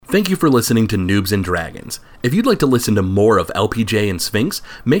Thank you for listening to Noobs and Dragons. If you'd like to listen to more of LPJ and Sphinx,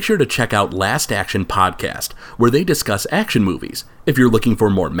 make sure to check out Last Action Podcast, where they discuss action movies. If you're looking for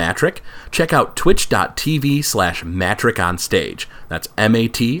more Matrick, check out twitch.tv/MatrickOnStage. That's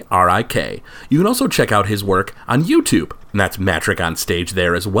MATRIK. You can also check out his work on YouTube, and that's Matrick on Stage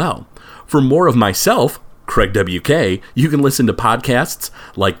there as well. For more of myself, Craig WK, you can listen to podcasts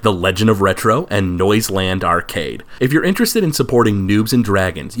like The Legend of Retro and Noiseland Arcade. If you're interested in supporting Noobs and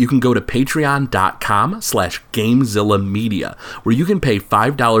Dragons, you can go to patreon.com/GameZilla Media, where you can pay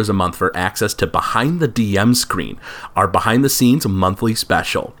 $5 a month for access to Behind the DM Screen, our behind-the-scenes monthly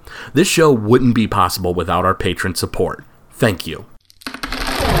special. This show wouldn't be possible without our patron support. Thank you.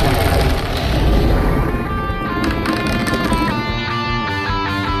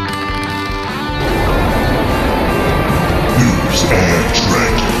 And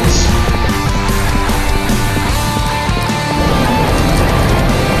Dragons.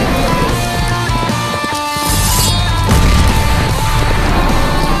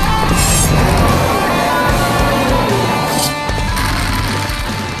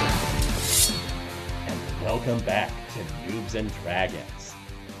 And welcome back to Noobs and Dragons.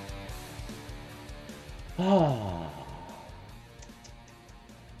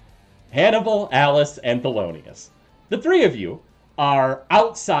 Hannibal, Alice, and Thelonious. The three of you are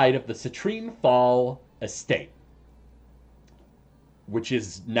outside of the Citrine Fall estate, which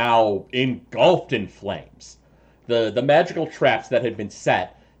is now engulfed in flames. The magical traps that had been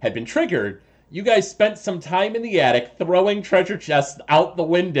set had been triggered. You guys spent some time in the attic throwing treasure chests out the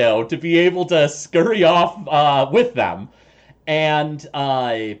window to be able to scurry off with them. And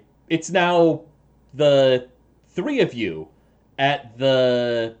it's now the three of you at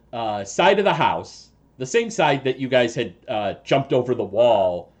the side of the house, the same side that you guys had jumped over the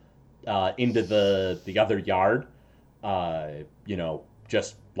wall into the other yard,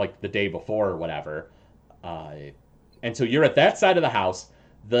 just like the day before or whatever. And so you're at that side of the house.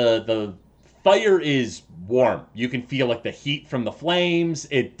 The fire is warm. You can feel like the heat from the flames.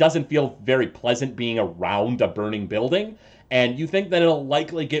 It doesn't feel very pleasant being around a burning building. And you think that it'll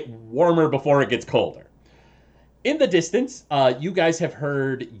likely get warmer before it gets colder. In the distance, you guys have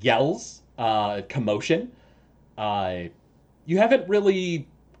heard yells. Commotion. You haven't really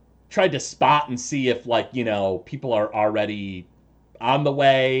tried to spot and see if, people are already on the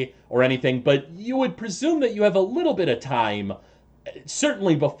way or anything, but you would presume that you have a little bit of time,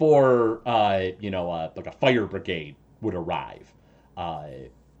 certainly before, a fire brigade would arrive.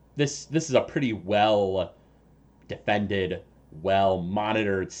 This is a pretty well-defended,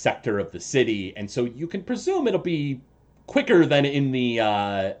 well-monitored sector of the city, and so you can presume it'll be quicker than in the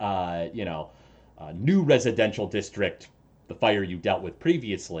new residential district, the fire you dealt with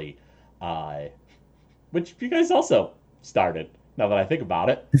previously, which you guys also started, now that I think about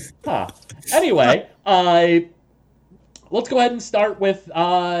it. Anyway, let's go ahead and start with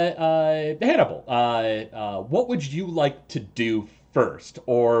Hannibal. What would you like to do first?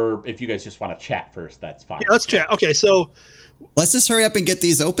 Or if you guys just want to chat first, that's fine. Yeah, let's chat. Okay, so let's just hurry up and get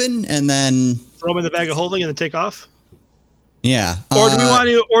these open and then throw them in the bag of holding and then take off. Yeah. Or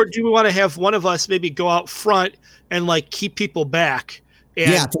do we want to have one of us maybe go out front and keep people back?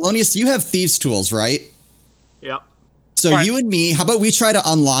 And yeah, Thelonious, you have thieves' tools, right? Yep. So you and me, how about we try to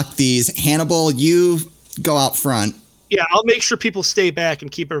unlock these? Hannibal, you go out front. Yeah, I'll make sure people stay back and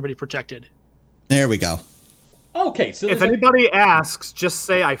keep everybody protected. There we go. Okay, so if anybody asks, just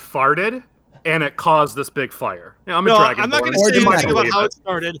say I farted and it caused this big fire. Yeah, I'm not going to say anything about how it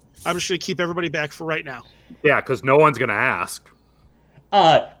started. I'm just going to keep everybody back for right now. Yeah, because no one's going to ask.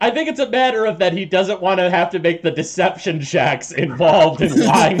 I think it's a matter of that he doesn't want to have to make the deception checks involved in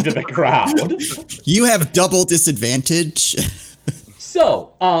lying to the crowd. You have double disadvantage.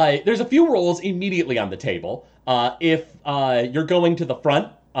 So, there's a few rolls immediately on the table. If you're going to the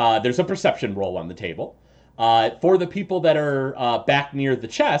front, there's a perception roll on the table. For the people that are back near the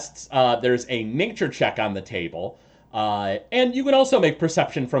chests, there's a nature check on the table. And you can also make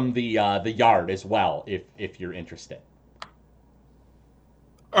perception from the yard as well, if you're interested.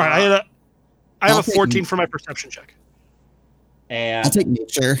 All right, I have a 14 for my perception check. And I'll take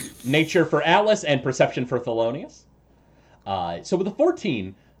nature. Nature for Alice and perception for Thelonious. So with a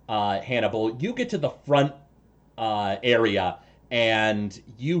 14, Hannibal, you get to the front area and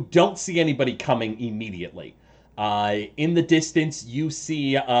you don't see anybody coming immediately. In the distance, you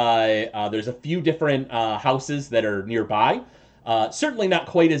see there's a few different houses that are nearby. Certainly not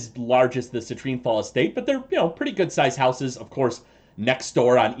quite as large as the Citrine Fall estate, but they're pretty good sized houses. Of course, next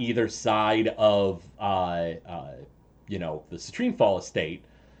door on either side of the Citrine Fall estate,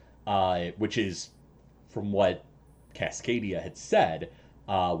 which is, from what Cascadia had said,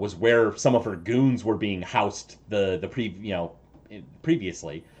 was where some of her goons were being housed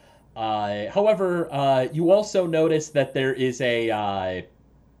previously. However, you also notice that there is a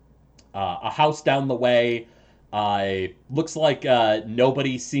house down the way. Looks like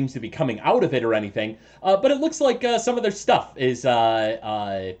nobody seems to be coming out of it or anything, but it looks like some of their stuff is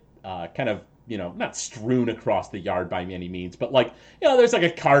kind of, not strewn across the yard by any means, but there's like a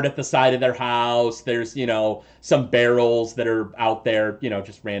cart at the side of their house. There's, some barrels that are out there,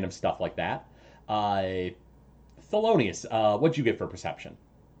 just random stuff like that. Thelonious, what'd you get for perception?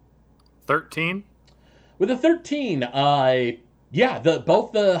 13. With a 13,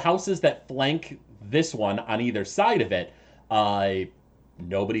 both the houses that flank this one on either side of it,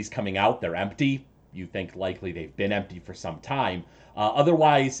 nobody's coming out. They're empty. You think likely they've been empty for some time.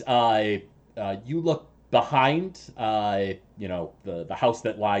 Otherwise, you look behind, the house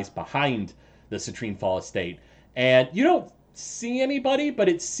that lies behind the Citrine Fall estate, and you don't see anybody, but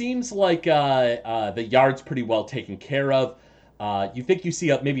it seems like the yard's pretty well taken care of. You think you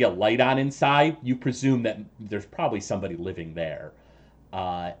see maybe a light on inside. You presume that there's probably somebody living there.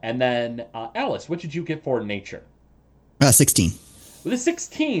 And then, Alice, what did you get for nature? 16. With a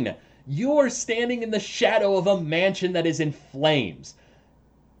 16, you are standing in the shadow of a mansion that is in flames.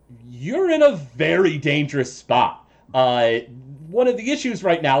 You're in a very dangerous spot. One of the issues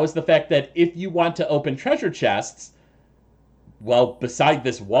right now is the fact that if you want to open treasure chests, well, beside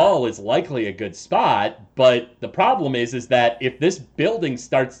this wall is likely a good spot, but the problem is that if this building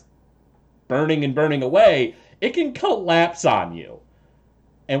starts burning and burning away, it can collapse on you.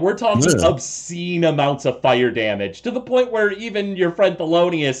 And we're talking obscene amounts of fire damage, to the point where even your friend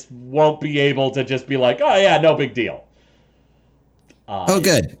Thelonious won't be able to just be like, oh yeah, no big deal.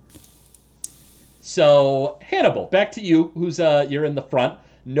 Good. So, Hannibal, back to you, who's you're in the front.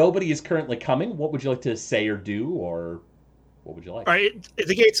 Nobody is currently coming. What would you like to say or do, or what would you like? All right,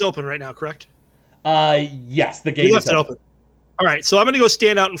 the gate's open right now, correct? Yes, the gate is open. All right, so I'm going to go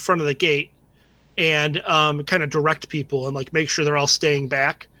stand out in front of the gate and kind of direct people and make sure they're all staying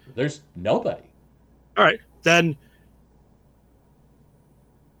back. There's nobody. All right, then.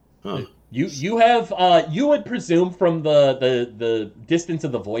 Huh. You have you would presume from the distance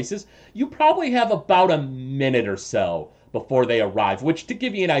of the voices, you probably have about a minute or so before they arrive, which, to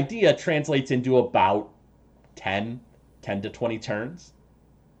give you an idea, translates into about 10 to 20 turns.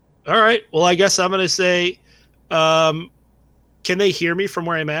 All right. Well, I guess I'm going to say, can they hear me from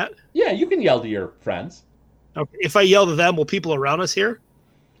where I'm at? Yeah, you can yell to your friends. Okay. If I yell to them, will people around us hear?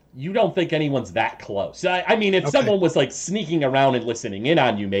 You don't think anyone's that close. I mean, if someone was sneaking around and listening in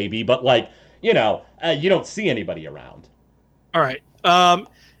on you, maybe, but you don't see anybody around. All right.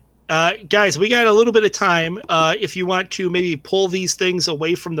 Guys, we got a little bit of time. If you want to maybe pull these things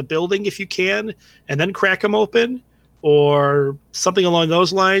away from the building, if you can, and then crack them open, or something along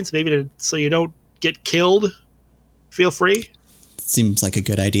those lines, maybe so you don't get killed, feel free. Seems like a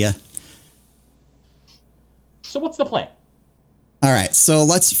good idea. So what's the plan? All right, so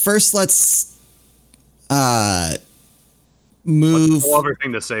let's move. Let's pull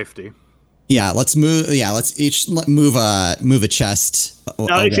everything to safety. Yeah, let's move. Yeah, let's each move a chest.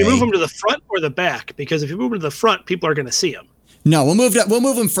 Now, if you move them to the front or the back, because if you move them to the front, people are going to see them. No, we'll move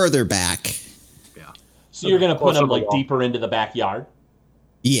them further back. Yeah. So you're going to put them deeper into the backyard?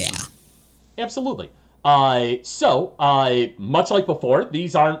 Yeah. Absolutely. So much like before,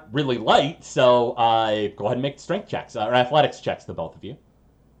 these aren't really light, so go ahead and make strength checks, or athletics checks, the both of you.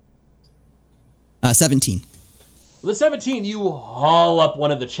 17. With a 17, you haul up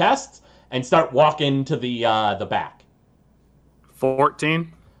one of the chests and start walking to the back.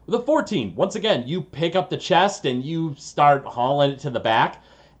 14. With a 14, once again, you pick up the chest and you start hauling it to the back,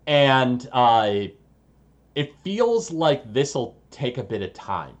 and it feels like this'll take a bit of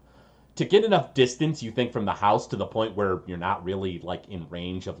time. To get enough distance, you think, from the house to the point where you're not really in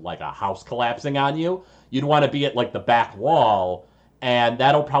range of a house collapsing on you, you'd want to be at the back wall, and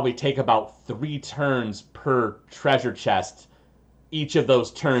that'll probably take about 3 turns per treasure chest. Each of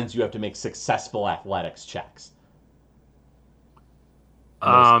those turns you have to make successful athletics checks.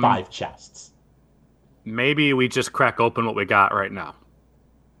 And there's 5 chests. Maybe we just crack open what we got right now.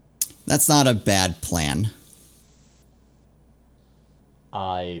 That's not a bad plan.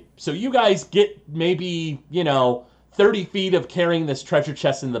 So you guys get maybe, 30 feet of carrying this treasure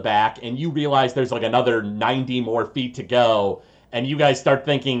chest in the back, and you realize there's another 90 more feet to go, and you guys start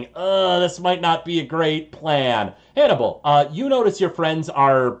thinking, this might not be a great plan. Hannibal, you notice your friends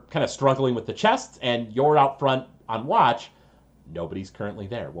are kind of struggling with the chests, and you're out front on watch. Nobody's currently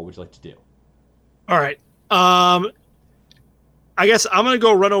there. What would you like to do? All right. I guess I'm going to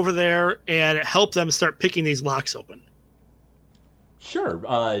go run over there and help them start picking these locks open. Sure.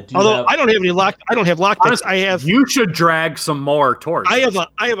 Although I don't have any lock. I don't have lockpicks. I have. You should drag some more towards. I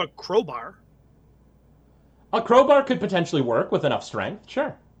have a crowbar. A crowbar could potentially work with enough strength.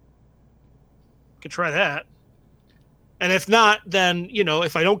 Sure. Could try that. And if not, then,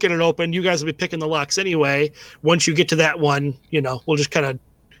 if I don't get it open, you guys will be picking the locks anyway. Once you get to that one,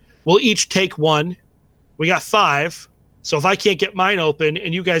 we'll each take one. We got 5. So if I can't get mine open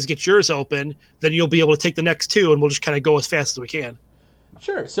and you guys get yours open, then you'll be able to take the next 2 and we'll just kind of go as fast as we can.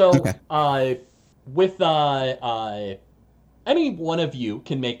 Sure. So Okay. with any one of you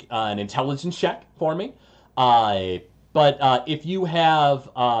can make an intelligence check for me. But if you have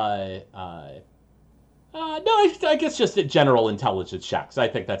no, I guess just a general intelligence checks. I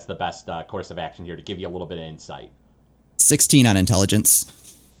think that's the best course of action here to give you a little bit of insight. 16 on intelligence.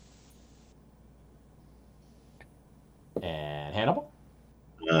 And Hannibal?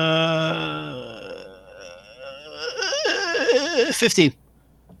 15.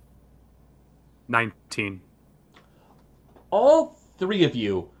 19. All 3 of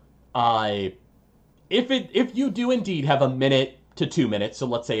you, if you do indeed have a minute to 2 minutes, so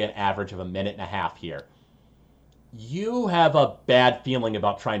let's say an average of a minute and a half here, you have a bad feeling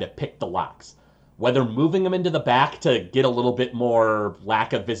about trying to pick the locks. Whether moving them into the back to get a little bit more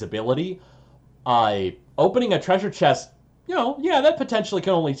lack of visibility, opening a treasure chest, that potentially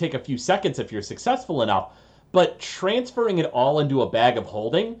can only take a few seconds if you're successful enough, but transferring it all into a bag of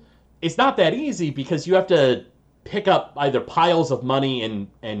holding, it's not that easy because you have to pick up either piles of money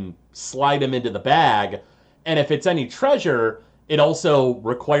and slide them into the bag, and if it's any treasure, it also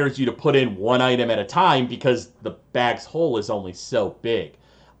requires you to put in one item at a time because the bag's hole is only so big.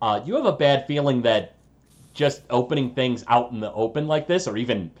 You have a bad feeling that just opening things out in the open like this, or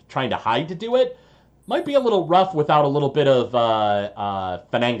even trying to hide to do it, might be a little rough without a little bit of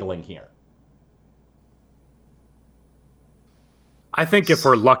finagling here. I think if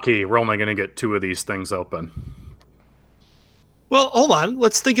we're lucky, we're only going to get 2 of these things open. Well, hold on.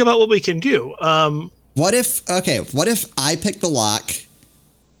 Let's think about what we can do. What if I pick the lock,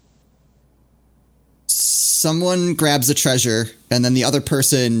 someone grabs a treasure, and then the other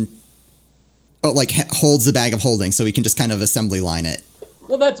person holds the bag of holding so we can just kind of assembly line it?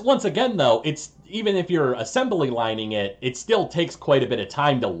 Well, that's, once again, though, it's even if you're assembly lining it, it still takes quite a bit of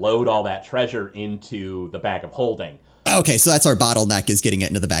time to load all that treasure into the bag of holding. Okay, so that's our bottleneck, is getting it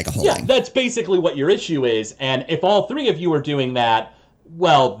into the bag of holding. Yeah, that's basically what your issue is, and if all 3 of you are doing that,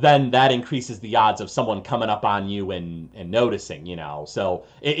 well, then that increases the odds of someone coming up on you and noticing, So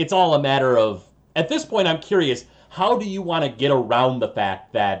it's all a matter of, at this point, I'm curious, how do you want to get around the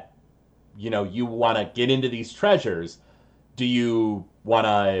fact that, you want to get into these treasures? Do you want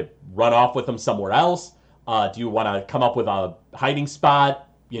to run off with them somewhere else? Do you want to come up with a hiding spot?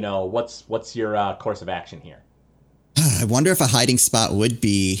 What's your course of action here? I wonder if a hiding spot would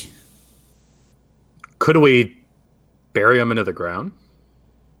be... Could we bury them into the ground?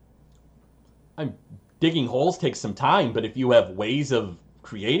 Digging holes takes some time, but if you have ways of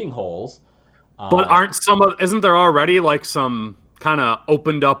creating holes... But isn't there already some kind of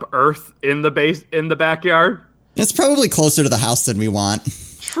opened up earth in the backyard? It's probably closer to the house than we want.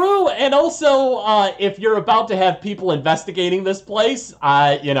 True, and also, if you're about to have people investigating this place,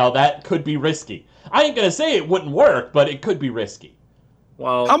 that could be risky. I ain't going to say it wouldn't work, but it could be risky.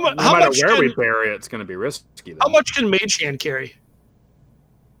 Well, no matter where we bury it, it's going to be risky. Then. How much can Mage Hand carry?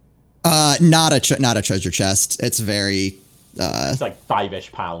 Not a treasure chest. It's very... it's like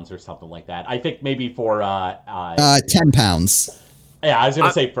 5-ish pounds or something like that. I think maybe for... 10 pounds. Yeah, I was going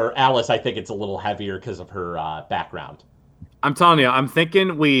to say for Alice, I think it's a little heavier because of her background. I'm telling you, I'm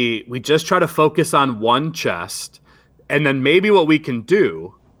thinking we just try to focus on one chest, and then maybe what we can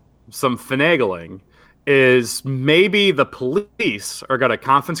do, some finagling, is maybe the police are going to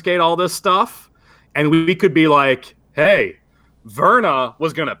confiscate all this stuff, and we could be like, hey, Verna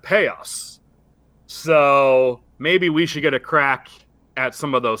was going to pay us, so maybe we should get a crack at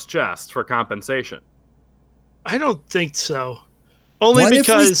some of those chests for compensation. I don't think so. Only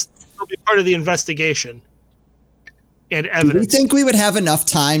because it'll be part of the investigation and evidence. Do you think we would have enough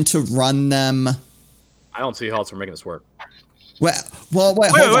time to run them? I don't see how else we're making this work. Well, wait,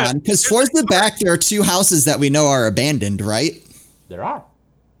 hold on. Because towards the back, there are 2 houses that we know are abandoned, right? There are.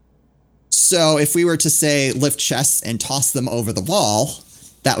 So if we were to, say, lift chests and toss them over the wall,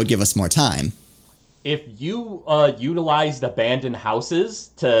 that would give us more time. If you utilized abandoned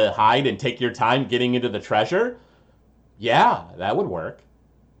houses to hide and take your time getting into the treasure, yeah, that would work.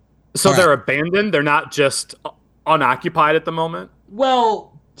 So they're abandoned? They're not just unoccupied at the moment?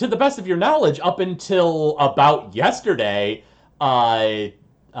 Well, to the best of your knowledge, up until about yesterday,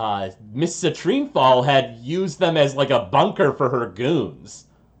 Miss Citrinefall had used them as like a bunker for her goons.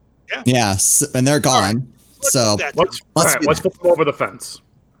 Yeah, and they're gone. So Let's put them over the fence.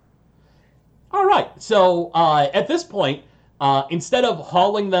 All right. So at this point, instead of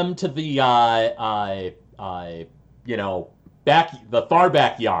hauling them to the the far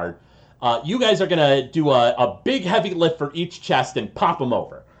backyard, you guys are gonna do a big heavy lift for each chest and pop them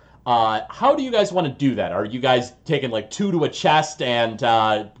over. How do you guys want to do that? Are you guys taking like 2 to a chest and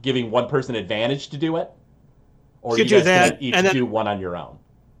giving one person advantage to do it, or You you could guys do that, gonna each and then- do one on your own?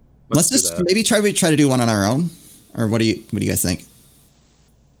 let's do just that. maybe try to do one on our own. Or what do you guys think?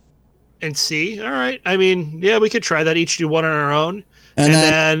 And see. All right. I mean, yeah, we could try that. Each do one on our own, And and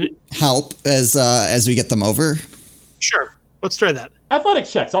then then help as we get them over. sure, let's try that.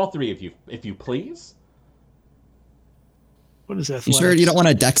 Athletics checks, all 3 of you, if you please. What is that? You sure you don't want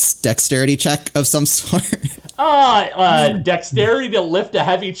a dexterity check of some sort? Dexterity to lift a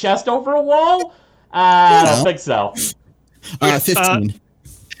heavy chest over a wall? I don't think so. 15.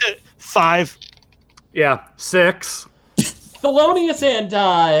 5. Yeah, 6. Thelonious and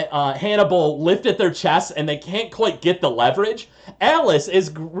Hannibal lift at their chests, and they can't quite get the leverage. Alice, as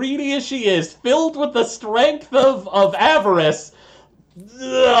greedy as she is, filled with the strength of avarice,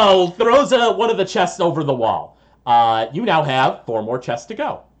 throws one of the chests over the wall. You now have 4 more chests to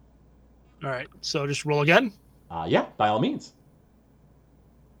go. All right. So just roll again. Yeah, by all means.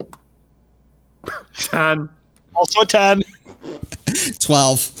 10. Also 10.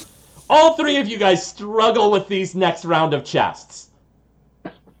 12. All 3 of you guys struggle with these next round of chests.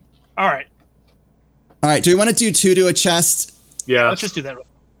 All right. All right. Do we want to do 2 to a chest? Yeah, Let's just do that.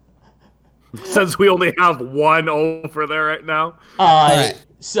 since we only have 1 over there right now. right.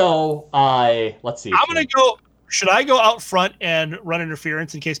 So, let's see. I'm gonna go. Should I go out front and run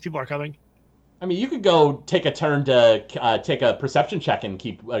interference in case people are coming? I mean, you could go take a turn to take a perception check and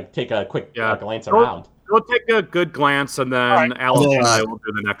take a quick glance around. We'll take a good glance, and then right. Alice and I Well, will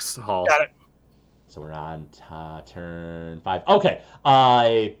do the next haul. Got it. So we're on turn 5. Okay.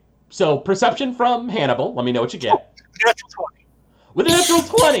 So perception from Hannibal. Let me know what you get. Natural 20. With a natural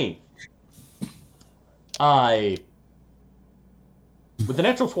 20. With the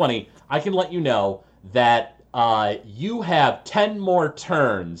natural 20, I can let you know that you have 10 more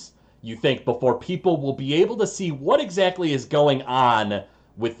turns, you think, before people will be able to see what exactly is going on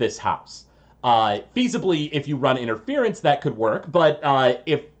with this house. Feasibly, if you run interference, that could work, but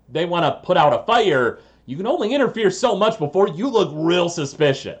if they want to put out a fire, you can only interfere so much before you look real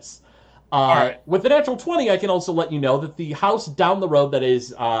suspicious. right. With the natural 20, I can also let you know that the house down the road that is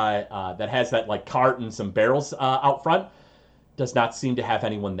that has that like cart and some barrels out front does not seem to have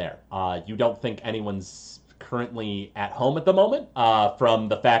anyone there. You don't think anyone's currently at home at the moment, from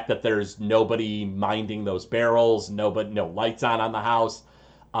the fact that there's nobody minding those barrels, no lights on the house.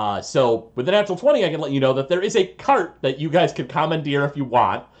 So with the natural 20, I can let you know that there is a cart that you guys could commandeer if you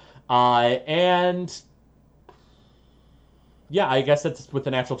want. And yeah, I guess that's with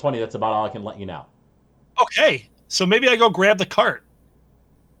the natural 20. That's about all I can let you know. Okay. So maybe I go grab the cart.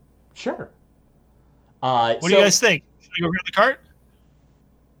 Sure. What do you guys think? Should I go grab the cart?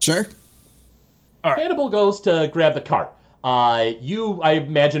 Sure. All right. Hannibal goes to grab the cart. You, I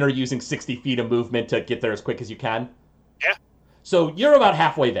imagine, are using 60 feet of movement to get there as quick as you can. Yeah. So you're about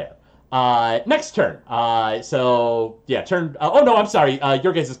halfway there. Next turn. Turn. Oh no, I'm sorry.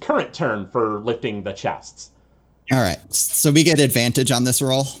 Your guys' current turn for lifting the chests. All right. So we get advantage on this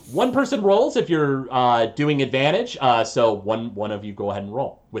roll. One person rolls if you're doing advantage. So one of you go ahead and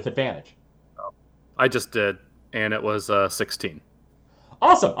roll with advantage. I just did, and it was 16.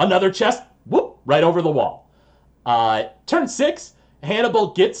 Awesome. Another chest. Whoop! Right over the wall. Turn 6.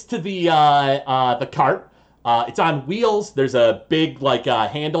 Hannibal gets to the cart. It's on wheels. There's a big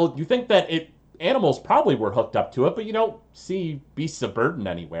handle. You think that animals probably were hooked up to it, but you don't see beasts of burden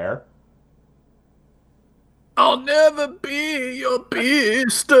anywhere. I'll never be your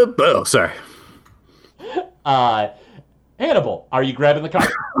beast of... Oh, sorry. Hannibal, are you grabbing the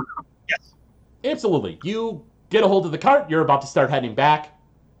cart? Yes. Absolutely. You get a hold of the cart. You're about to start heading back.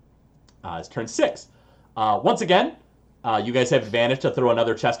 It's turn 6. Once again, you guys have advantage to throw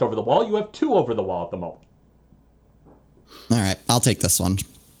another chest over the wall. You have 2 over the wall at the moment. All right. I'll take this one.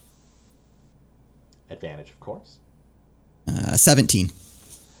 Advantage, of course. 17.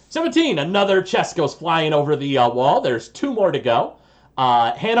 17. Another chest goes flying over the wall. There's 2 more to go.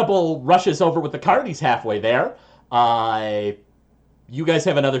 Hannibal rushes over with the cart. He's halfway there. You guys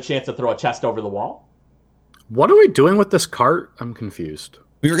have another chance to throw a chest over the wall. What are we doing with this cart? I'm confused.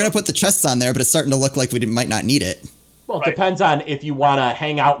 We were going to put the chests on there, but it's starting to look like we might not need it. Well, it Right. depends on if you want to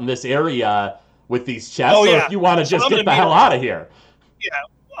hang out in this area with these chests, Oh, or yeah. if you want to So just I'm get gonna the meet hell him. out of here. Yeah.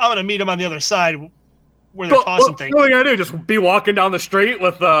 I'm gonna meet them on the other side where they're tossing things. What are we gonna do? Just be walking down the street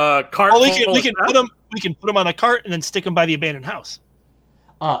with a cart? Well, we can put them on a cart and then stick them by the abandoned house.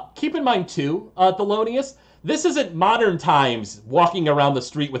 Keep in mind too, Thelonious, this isn't modern times walking around the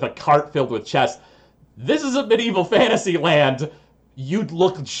street with a cart filled with chests. This is a medieval fantasy land. You'd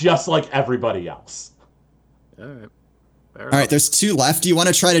look just like everybody else. All right. All right, there's 2 left. Do you want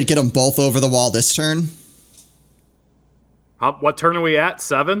to try to get them both over the wall this turn? What turn are we at?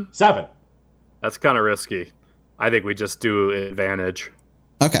 7? 7. That's kind of risky. I think we just do advantage.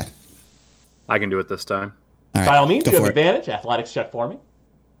 Okay. I can do it this time. All right, By all means, go you have for it. advantage. Athletics check for me.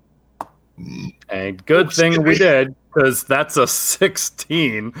 And good thing we did, because that's a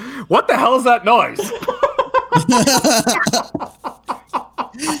 16. What the hell is that noise?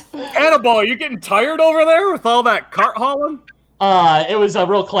 Annabelle, are you getting tired over there with all that cart hauling? It was a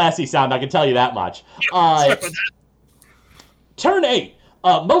real classy sound, I can tell you that much. Turn 8.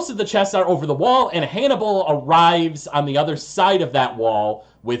 Most of the chests are over the wall, and Hannibal arrives on the other side of that wall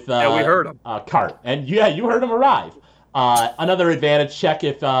with we heard him. Cart. And yeah, you heard him arrive. Another advantage check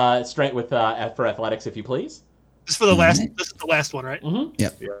if straight with for athletics, if you please. This is for the last. This is the last one, right? Mm-hmm.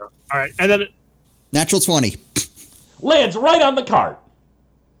 Yep. Yeah. All right, and then Natural 20. Lands right on the cart.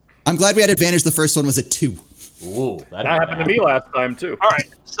 I'm glad we had advantage. The first one was a 2. Ooh, That happened to me last time, too. all right.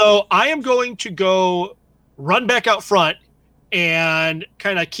 So I am going to go run back out front and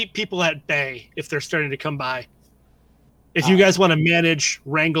kind of keep people at bay if they're starting to come by. If you guys want to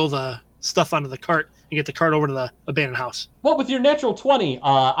wrangle the stuff onto the cart and get the cart over to the abandoned house. Well, with your natural 20,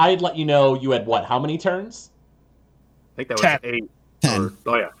 I'd let you know you had what? How many turns? I think that was 10. 8. 10.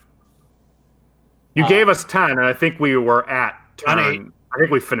 Oh, yeah. You gave us 10, and I think we were at On turn. 8. I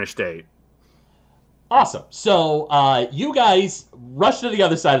think we finished 8. Awesome. So you guys rush to the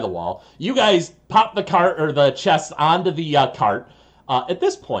other side of the wall. You guys pop the cart or the chest onto the cart. At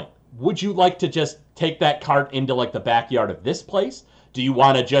this point, would you like to just take that cart into like the backyard of this place? Do you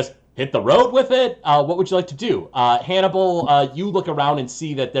want to just hit the road with it? What would you like to do? Hannibal, you look around and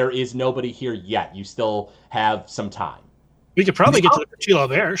see that there is nobody here yet. You still have some time. We could probably get to the Portillo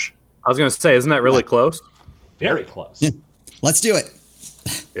Bears. I was going to say, isn't that really close? Very close. Yeah. Let's do it.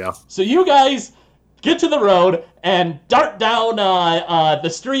 Yeah. So you guys get to the road and dart down the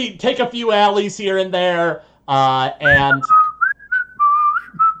street, take a few alleys here and there, and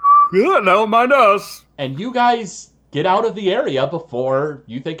Yeah, no, mind us. you guys get out of the area before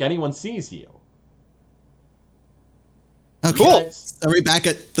you think anyone sees you. Okay. Cool. Are we back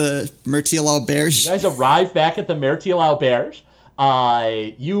at the Mertiel Auberge? You guys arrive back at the Mertiel Auberge.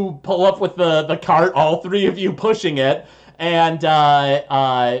 You pull up with the cart, all 3 of you pushing it, and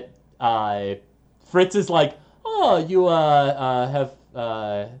Fritz is like, "Oh, you have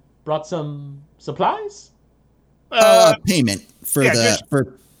brought some supplies?" Payment for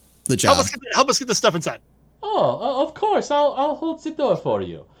the job. Help us get the stuff inside. Oh, of course. I'll hold the door for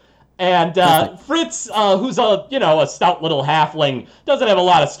you. And Fritz, who's a stout little halfling, doesn't have a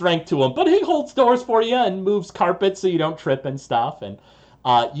lot of strength to him, but he holds doors for you and moves carpets so you don't trip and stuff. And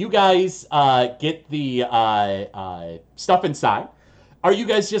you guys get the stuff inside. Are you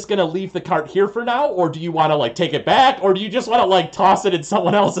guys just gonna leave the cart here for now, or do you want to take it back, or do you just want to toss it in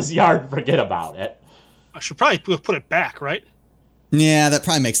someone else's yard and forget about it? I should probably put it back, right? Yeah, that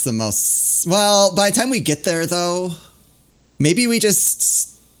probably makes the most... Well, by the time we get there, though, maybe we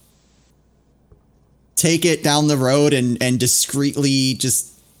just take it down the road and discreetly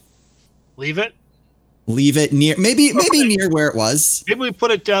just Leave it. leave it near... Maybe near where it was. Maybe we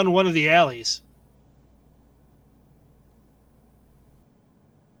put it down one of the alleys.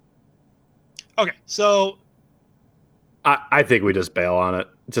 Okay, so I think we just bail on it.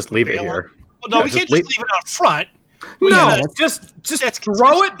 Just leave it Bail on here. no, Yeah, we just can't leave- just leave it out front. No, gotta- just That's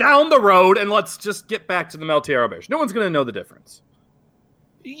throw it down the road and let's just get back to the Meltiero Bears. No one's going to know the difference.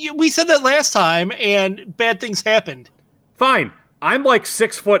 We said that last time, and bad things happened. Fine. I'm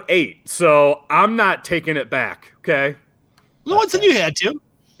 6'8", so I'm not taking it back. Okay. No one said you had to.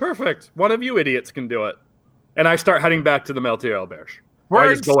 Perfect. One of you idiots can do it. And I start heading back to the Meltiero Bears. We're I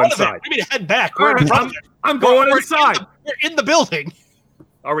in just go front of inside. it. We mean head back. We're in front of it. I'm going We're inside. We're in the building.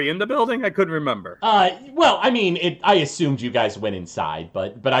 Are we in the building? I couldn't remember. Well, I mean, I assumed you guys went inside,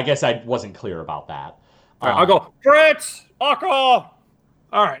 but I guess I wasn't clear about that. All right, I'll go, Fritz, alcohol.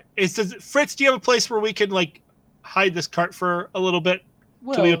 All right. Fritz, do you have a place where we can hide this cart for a little bit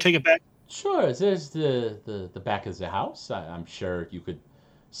till we take it back? Sure, there's the back of the house. I'm sure you could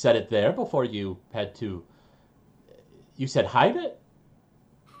set it there before you had to... You said hide it?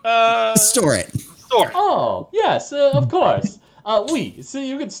 Store it. Store. Oh, yes, of course. So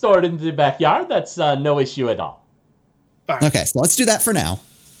you can store it in the backyard. That's no issue at all. Okay, so let's do that for now.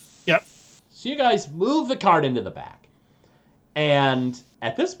 So you guys move the cart into the back. And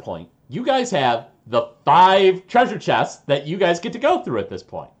at this point, you guys have the 5 treasure chests that you guys get to go through at this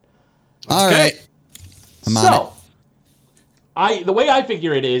point. All right. I'm on So, the way I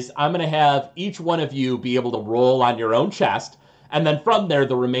figure it is, I'm going to have each one of you be able to roll on your own chest, and then from there,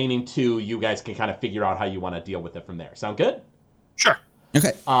 the remaining 2, you guys can kind of figure out how you want to deal with it from there. Sound good? Sure.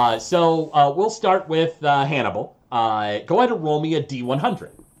 Okay. So we'll start with Hannibal. Go ahead and roll me a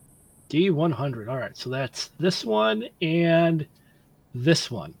D100. D100. All right. So that's this one and this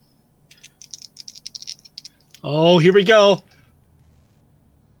one. Oh, here we go.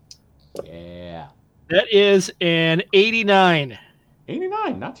 Yeah. That is an 89.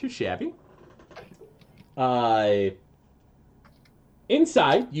 89, not too shabby.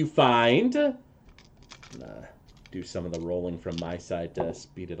 Inside, you find... do some of the rolling from my side to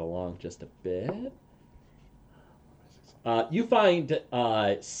speed it along just a bit. You find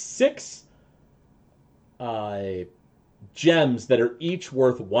 6 gems that are each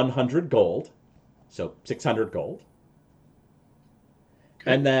worth 100 gold. So 600 gold.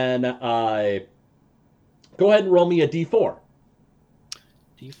 Okay. And then go ahead and roll me a D4.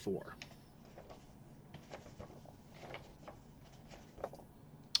 D4.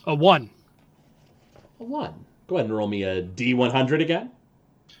 A 1. A 1. Go ahead and roll me a D100 again.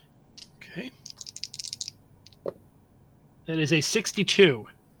 Okay. That is a 62.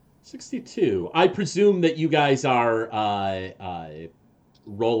 62. I presume that you guys are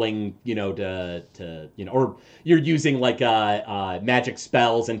rolling, to or you're using like magic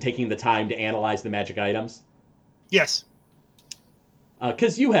spells and taking the time to analyze the magic items. Yes.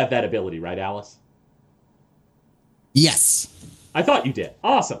 Because you have that ability, right, Alice? Yes. I thought you did.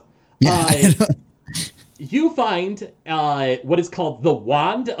 Awesome. Yeah. You find what is called the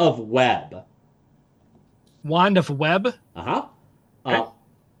Wand of Web. Wand of Web? Uh-huh. Okay.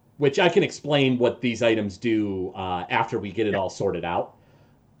 Which I can explain what these items do after we get it all sorted out.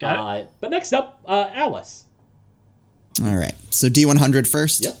 Got it. But next up, Alice. All right. So D100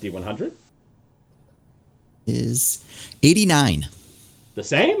 first Yep, D100. is 89. The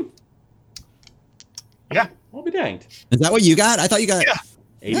same? Yeah. I'll be danged. Is that what you got? I thought you got. Yeah.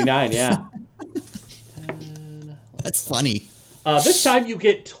 89, yeah. That's funny. This time you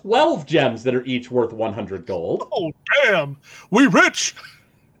get 12 gems that are each worth 100 gold. Oh, damn. We rich.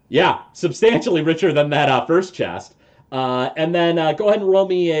 Yeah, substantially richer than that first chest. And then go ahead and roll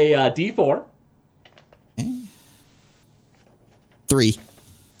me a D4. 3.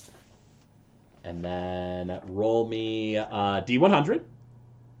 And then roll me D100.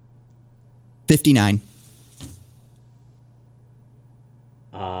 59.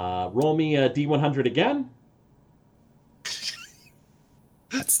 Roll me a D100 again.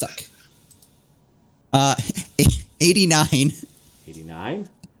 That's stuck. 89. 89.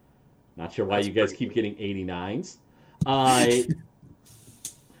 Not sure why you guys keep getting 89s. And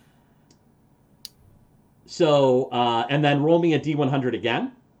then roll me a D100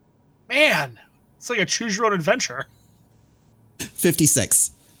 again. Man, it's like a choose your own adventure.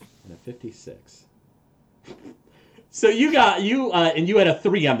 56. And a 56. So you got, and you had a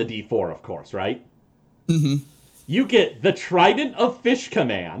 3 on the D4, of course, right? Mm-hmm. You get the Trident of Fish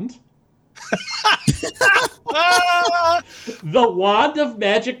Command, the Wand of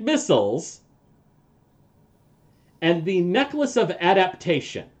Magic Missiles, and the Necklace of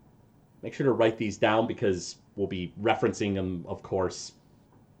Adaptation. Make sure to write these down because we'll be referencing them, of course,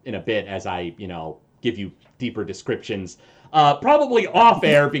 in a bit as I, give you deeper descriptions. Probably off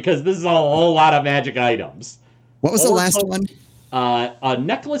air because this is a whole lot of magic items. What was the last one? A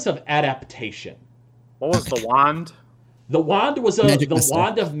Necklace of Adaptation. What was the wand? The wand was the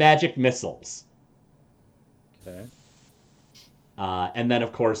Wand of Magic Missiles. Okay. And then,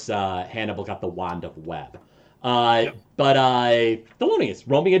 of course, Hannibal got the Wand of Web. But Thelonious,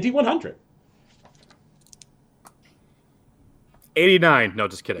 roll me a D100. 89. No,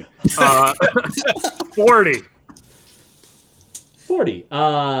 just kidding. 40. 40.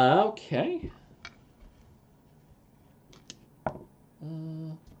 Okay.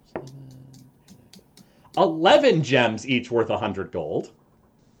 11 gems, each worth 100 gold.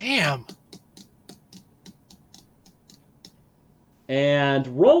 Damn. And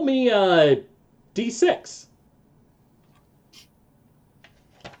roll me a D6.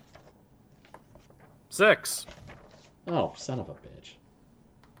 6. Oh, son of a bitch.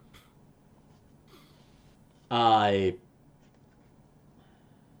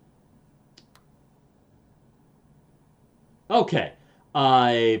 Okay.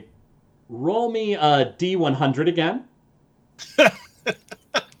 Roll me a D100 again.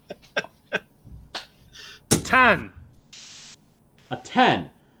 10. A 10.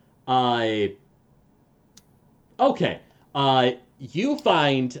 Okay. You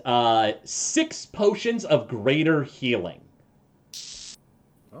find 6 potions of greater healing.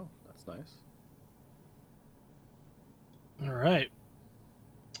 Oh, that's nice. All right.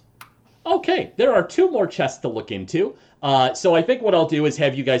 Okay, there are 2 more chests to look into. So I think what I'll do is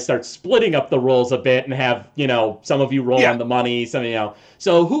have you guys start splitting up the rolls a bit and have, some of you roll on the money, some,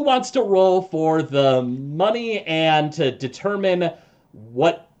 So who wants to roll for the money and to determine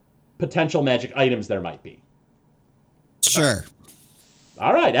what potential magic items there might be? Sure.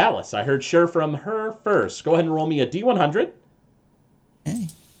 All right, Alice, I heard sure from her first. Go ahead and roll me a D100. Okay.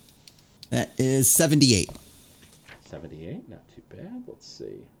 That is 78. 78, not too bad. Let's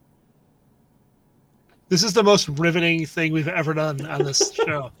see. This is the most riveting thing we've ever done on this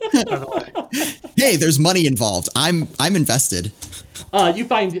show, by the way. Hey, there's money involved. I'm invested. You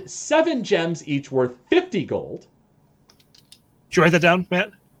find 7 gems, each worth 50 gold. Did you write that down,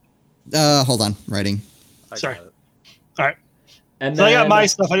 Matt? Hold on. Writing. Sorry. All right. And so then, I got my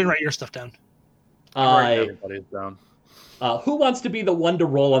stuff. I didn't write your stuff down. Everybody's down. Who wants to be the one to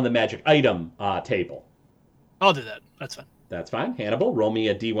roll on the magic item table? I'll do that. That's fine. That's fine. Hannibal, roll me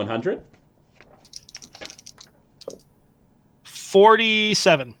a D100.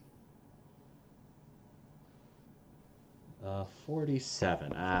 47.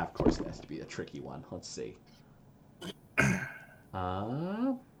 47. Of course it has to be a tricky one. Let's see.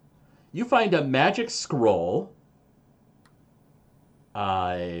 You find a magic scroll.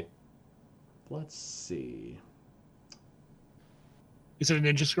 Let's see. Is it a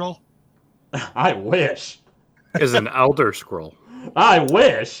ninja scroll? I wish. Is an Elder Scroll. I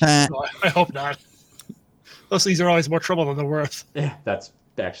wish. No, I hope not. Those things are always more trouble than they're worth. Yeah, that's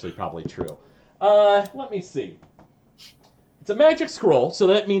actually probably true. Let me see. It's a magic scroll, so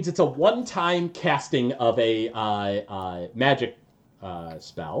that means it's a one-time casting of a magic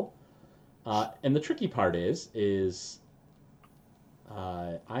spell. And the tricky part is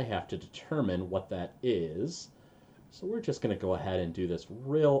I have to determine what that is. So we're just going to go ahead and do this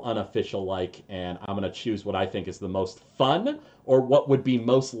real unofficial-like, and I'm going to choose what I think is the most fun, or what would be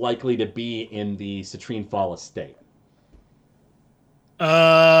most likely to be in the Citrine Fall estate.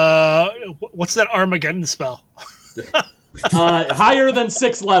 What's that Armageddon spell? Higher than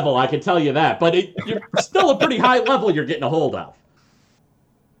 6th level, I can tell you that. But you're still a pretty high level you're getting a hold of.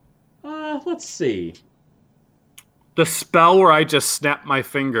 Let's see. The spell where I just snap my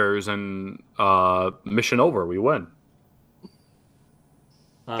fingers and mission over, we win.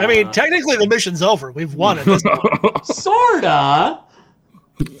 I mean, technically the mission's over. We've won at this point. Sorta.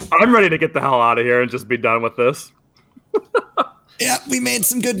 I'm ready to get the hell out of here and just be done with this. Yeah, we made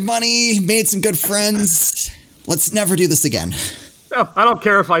some good money, made some good friends. Let's never do this again. Yeah, I don't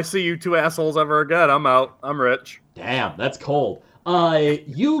care if I see you 2 assholes ever again. I'm out. I'm rich. Damn, that's cold.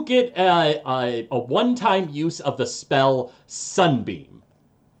 You get a one-time use of the spell Sunbeam.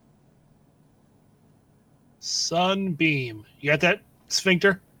 Sunbeam. You got that,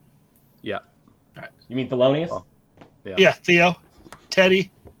 Sphincter? Yeah. You mean Thelonious? Oh. Yeah, Theo.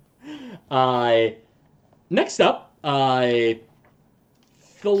 Teddy. Next up,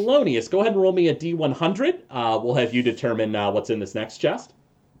 Thelonious, go ahead and roll me a D100. We'll have you determine what's in this next chest.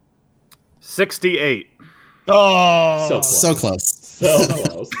 68. Oh, So close. So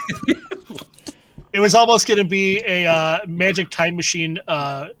close. It was almost going to be a magic time machine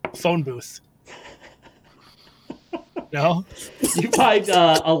phone booth. No? You find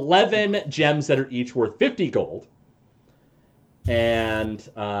 11 gems that are each worth 50 gold. And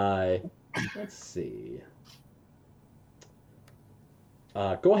let's see.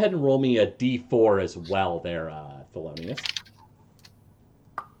 Go ahead and roll me a D4 as well there, Thelonious.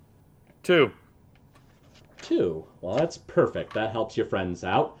 2. 2. Well, that's perfect. That helps your friends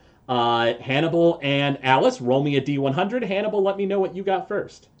out. Hannibal and Alice, roll me a D100. Hannibal, let me know what you got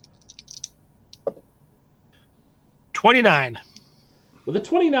first. 29. With a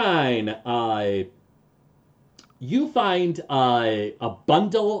 29, you find a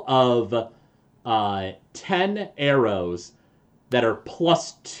bundle of 10 arrows that are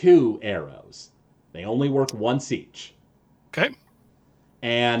 +2 arrows. They only work once each. Okay.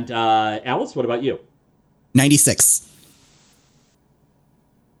 And Alice, what about you? 96.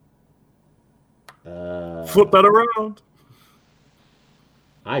 Flip that around.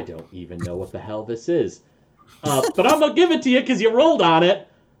 I don't even know what the hell this is. But I'm going to give it to you because you rolled on it.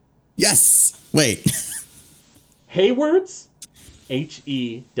 Yes. Wait. Hayward's,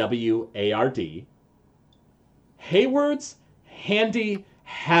 Heward. Hayward's Handy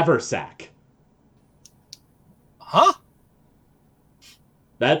Haversack. Huh?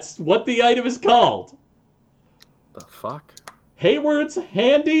 That's what the item is called. The fuck? Hayward's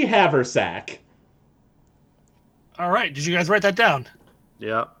Handy Haversack. All right. Did you guys write that down?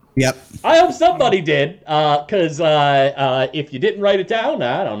 Yeah. Yep. I hope somebody did, because if you didn't write it down,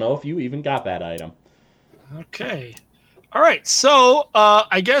 I don't know if you even got that item. Okay. All right. So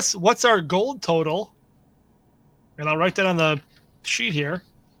I guess what's our gold total? And I'll write that on the sheet here.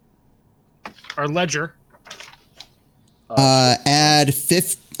 Our ledger. Add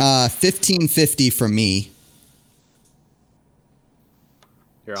 1550 from me.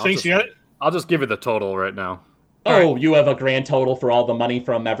 Here, Sphinx, you got it? I'll just give you the total right now. Oh, you have a grand total for all the money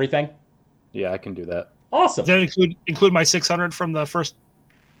from everything? Yeah, I can do that. Awesome. Does that include my 600 from the first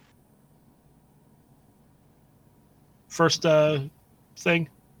thing?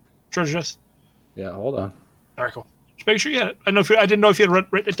 Treasure chest? Yeah, hold on. All right, cool. Just make sure you had it. I didn't know if you had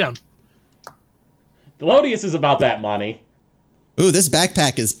written it down. Thelonious is about that money. Ooh, this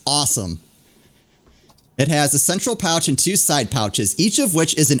backpack is awesome. It has a central pouch and 2 side pouches, each of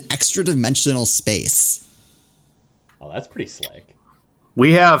which is an extra dimensional space. Oh, that's pretty slick.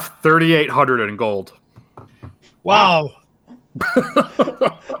 We have 3,800 in gold. Wow.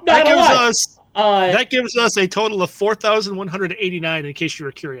 That gives us a total of 4,189. In case you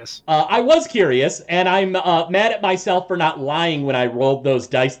were curious. I was curious, and I'm mad at myself for not lying when I rolled those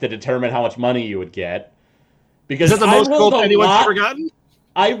dice to determine how much money you would get. Because Is that the most gold anyone's ever gotten?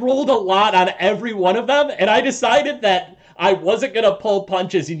 I rolled a lot on every one of them, and I decided that I wasn't going to pull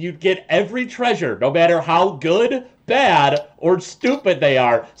punches, and you'd get every treasure, no matter how good, bad, or stupid they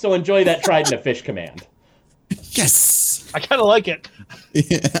are. So enjoy that Trident of Fish command. Yes. I kind of like it.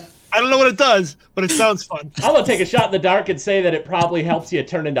 Yeah. I don't know what it does, but it sounds fun. I'm going to take a shot in the dark and say that it probably helps you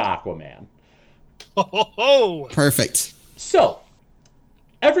turn into Aquaman. Oh. Perfect. So,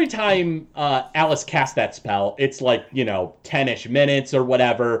 every time Alice casts that spell, it's like, 10-ish minutes or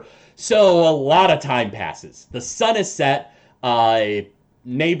whatever. So a lot of time passes. The sun is set.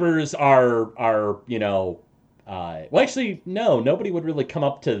 Neighbors are well, actually, no, nobody would really come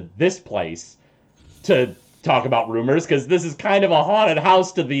up to this place to talk about rumors, because this is kind of a haunted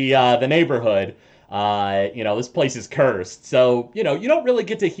house to the neighborhood. This place is cursed. So, you don't really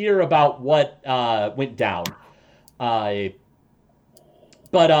get to hear about what went down.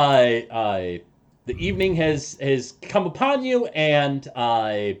 But the evening has come upon you, and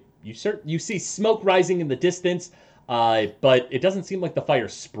you see smoke rising in the distance, but it doesn't seem like the fire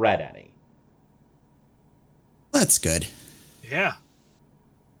spread any. That's good. Yeah.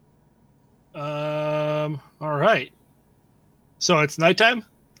 All right. So it's nighttime?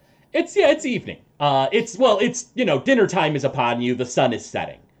 It's evening. It's dinner time is upon you. The sun is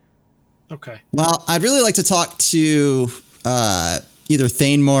setting. Okay. Well, I'd really like to talk to either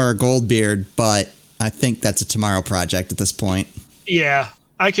Thanemore or Goldbeard, but I think that's a tomorrow project at this point. Yeah,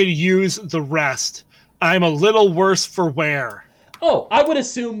 I could use the rest. I'm a little worse for wear. Oh, I would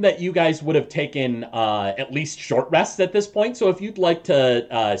assume that you guys would have taken at least short rests at this point. So if you'd like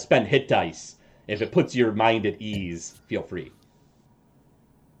to spend hit dice, if it puts your mind at ease, feel free.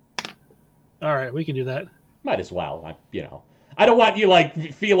 All right, we can do that. Might as well. I don't want you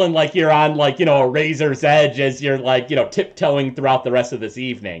feeling like you're on a razor's edge as you're tiptoeing throughout the rest of this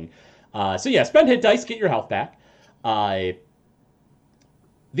evening. So yeah, spend hit dice, get your health back. The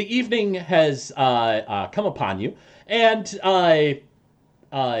evening has come upon you, and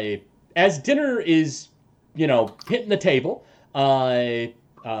as dinner is hitting the table,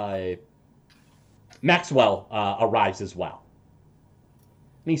 Maxwell arrives as well.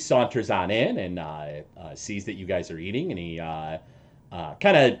 And he saunters on in and sees that you guys are eating, and he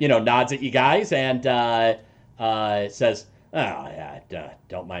kind of nods at you guys and says, "Oh yeah,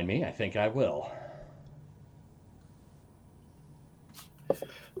 don't mind me. I think I will."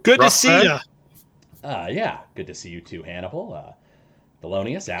 Good to see you. Yeah, good to see you too, Hannibal.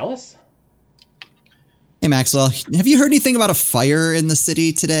 Thelonious, Alice. Hey, Maxwell, have you heard anything about a fire in the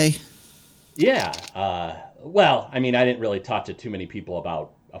city today? Yeah. Well, I mean, I didn't really talk to too many people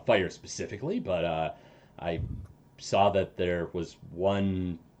about a fire specifically, but I saw that there was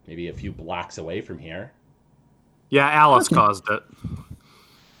one maybe a few blocks away from here. Yeah, Alice caused it.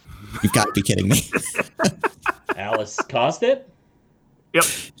 You've got to be kidding me. Alice caused it? Yep.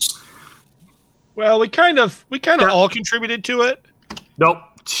 Well, we kind of all contributed to it. Nope.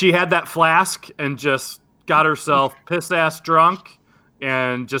 She had that flask and just got herself piss-ass drunk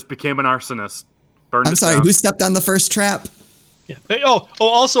and just became an arsonist. Burned I'm it sorry, down. who stepped on the first trap? Yeah. Hey,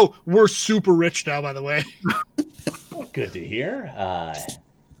 also, we're super rich now, by the way. Good to hear.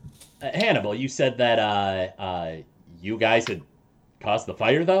 Hannibal, you said that you guys had caused the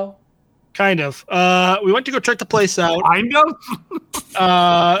fire, though? Kind of. We went to go check the place out. Kind of?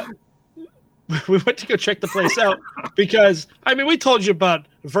 we went to go check the place out because, I mean, we told you about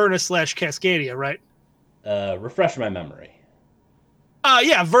Verna/Cascadia, right? Refresh my memory.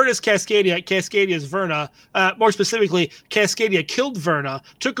 Yeah, Verna's Cascadia. Cascadia's Verna. More specifically, Cascadia killed Verna,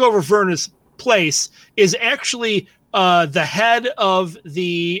 took over Verna's place, is actually the head of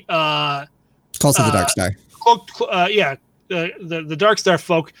the Cult of the Dark Star. The Dark Star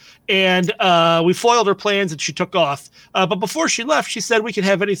folk, and we foiled her plans and she took off. But before she left, she said we could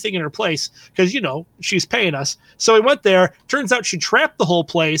have anything in her place because, she's paying us. So we went there. Turns out she trapped the whole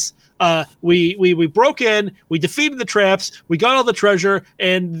place. We broke in, we defeated the traps, we got all the treasure,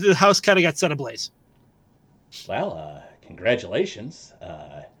 and the house kind of got set ablaze. Well, congratulations.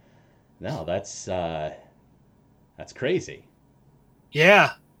 No, that's crazy.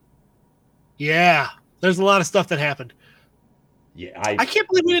 Yeah. There's a lot of stuff that happened. Yeah, I can't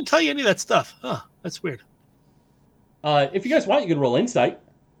believe we didn't tell you any of that stuff. Huh, that's weird. If you guys want, you can roll insight.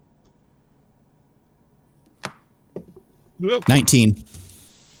 19.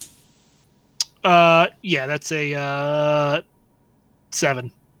 Yeah, that's a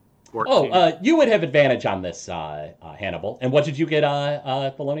 7. 14. Oh, you would have advantage on this, Hannibal. And what did you get,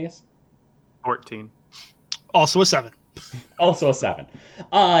 Thelonious? 14. Also a 7. Also a 7.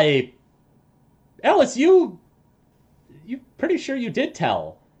 Alice, you pretty sure you did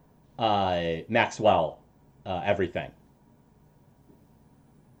tell Maxwell everything.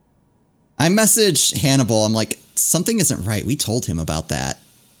 I messaged Hannibal. I'm like, something isn't right. We told him about that.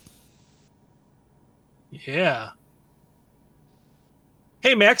 Yeah.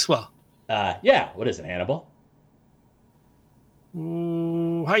 Hey, Maxwell. Yeah, what is it, Hannibal?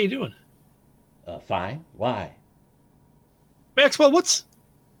 How you doing? Fine. Why? Maxwell, what's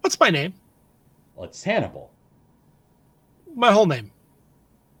my name? Well, it's Hannibal. My whole name.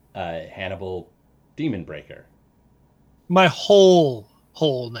 Hannibal Demonbreaker. My whole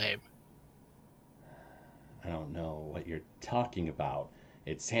name. I don't know what you're talking about.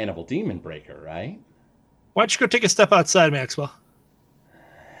 It's Hannibal Demonbreaker, right? Why don't you go take a step outside, Maxwell?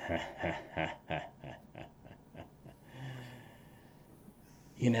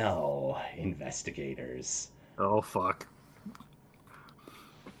 Investigators. Oh, fuck.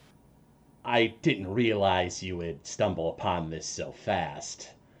 I didn't realize you would stumble upon this so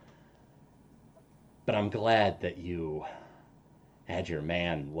fast. But I'm glad that you had your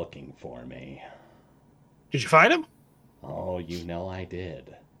man looking for me. Did you find him? Oh, I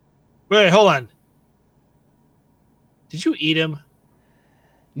did. Wait, hold on. Did you eat him?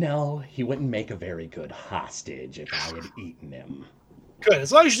 No, he wouldn't make a very good hostage if I had eaten him. Good.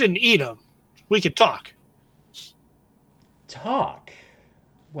 As long as you didn't eat him, we could talk. Talk?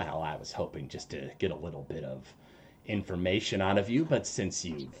 Well, I was hoping just to get a little bit of information out of you, but since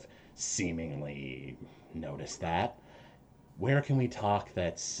you've seemingly noticed that, where can we talk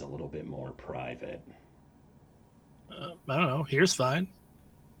that's a little bit more private? I don't know. Here's fine.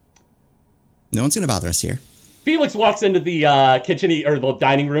 No one's going to bother us here. Felix walks into the kitchen or the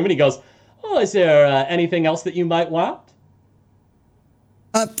dining room and he goes, "Oh, is there anything else that you might want?"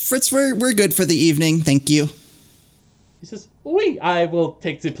 Fritz, we're good for the evening. Thank you. He says, "Oui, I will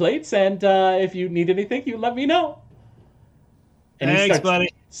take the plates, and if you need anything, you let me know." And Thanks, he starts buddy.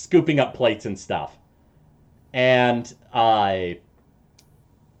 scooping up plates and stuff. And a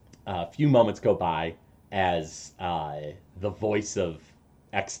few moments go by as the voice of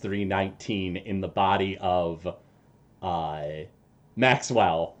X319 in the body of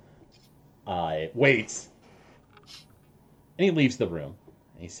Maxwell waits. And he leaves the room.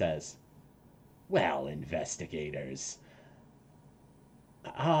 He says, "Well, investigators,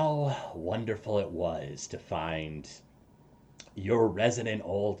 how wonderful it was to find your resident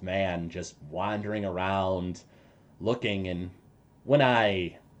old man just wandering around looking, and when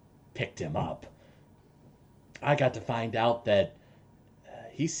I picked him up, I got to find out that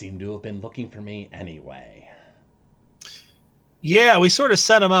he seemed to have been looking for me anyway." Yeah, we sort of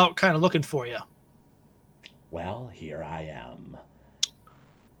sent him out kind of looking for you. Well, here I am.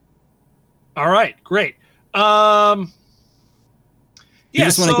 All right, great. You Yeah,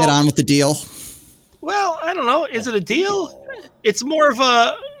 just want to get on with the deal? Well, I don't know. Is it a deal? It's more of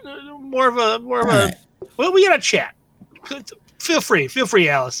a. right. Well, we gotta chat. Feel free,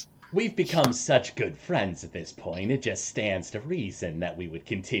 Alice. We've become such good friends at this point, it just stands to reason that we would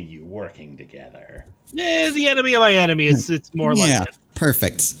continue working together. The enemy of my enemy. It's more like Yeah, it.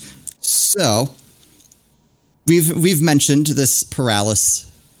 perfect. So, we've mentioned this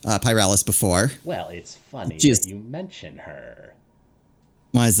Pyralis before. Well, it's funny Jeez. that you mention her.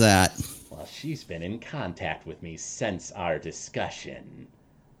 Why is that? Well, she's been in contact with me since our discussion,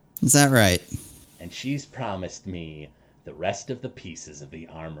 Is that right? and she's promised me the rest of the pieces of the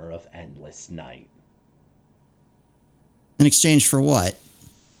armor of Endless Night. In exchange for what?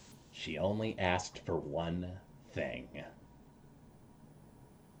 She only asked for one thing.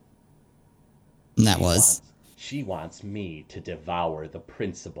 And that was? She wants me to devour the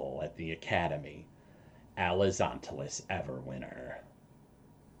principal at the Academy, Alizontalis Everwinter.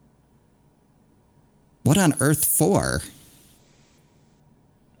 What on earth for?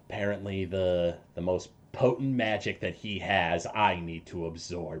 Apparently the most potent magic that he has, I need to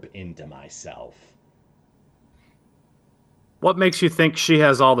absorb into myself. What makes you think she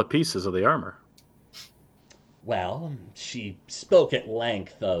has all the pieces of the armor? Well, she spoke at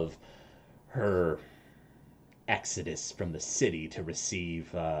length of her exodus from the city to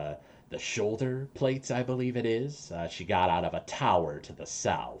receive the shoulder plates, I believe it is. She got out of a tower to the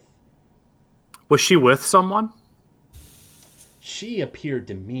south. Was she with someone? She appeared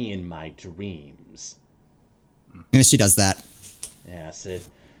to me in my dreams. Yes, she does that. Yes, it's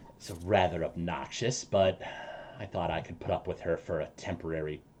rather obnoxious, but I thought I could put up with her for a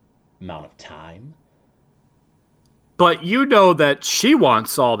temporary amount of time. But you know that she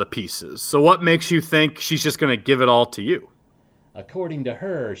wants all the pieces, so what makes you think she's just going to give it all to you? According to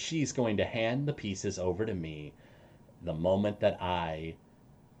her, she's going to hand the pieces over to me the moment that I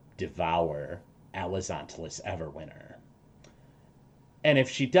devour Alizontalis Everwinter. And if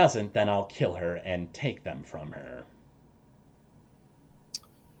she doesn't, then I'll kill her and take them from her.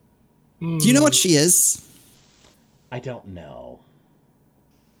 Do you know what she is? I don't know.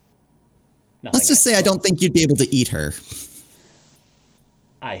 Let's just say I don't think you'd be able to eat her.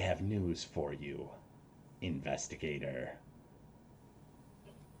 I have news for you, investigator.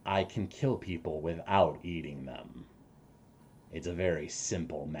 I can kill people without eating them. It's a very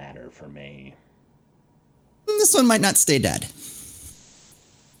simple matter for me. This one might not stay dead.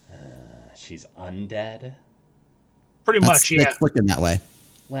 She's undead? Pretty much, yeah. It's looking that way.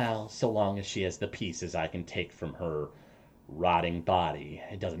 Well, so long as she has the pieces I can take from her rotting body,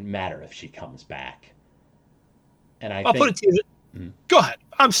 it doesn't matter if she comes back. And I'll put it to you. Go ahead.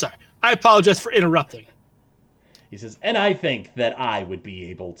 I'm sorry. I apologize for interrupting. He says, and I think that I would be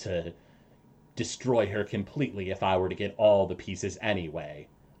able to destroy her completely if I were to get all the pieces anyway.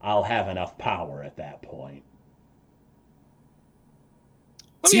 I'll have enough power at that point.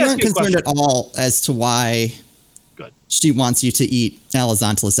 So you aren't concerned at all as to why she wants you to eat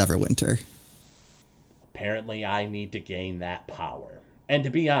Alizontalis Everwinter. Apparently, I need to gain that power. And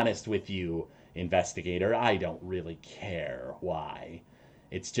to be honest with you, investigator, I don't really care why.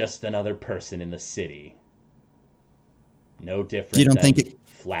 It's just another person in the city. No different you don't than think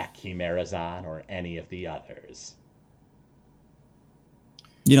Flak Chimerazon or any of the others.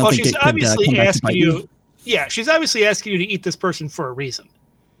 You don't think she's it could obviously come back to asking bite you. Yeah, she's obviously asking you to eat this person for a reason.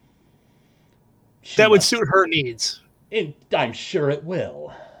 That would suit her needs. I'm sure it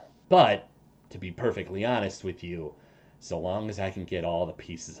will. But, to be perfectly honest with you, so long as I can get all the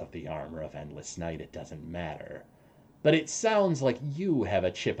pieces of the armor of Endless Night, it doesn't matter. But it sounds like you have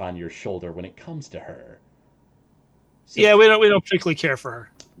a chip on your shoulder when it comes to her. So, yeah, we don't particularly care for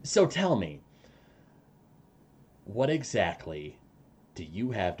her. So tell me, what exactly do you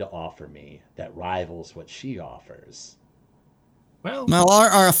have to offer me that rivals what she offers? Well,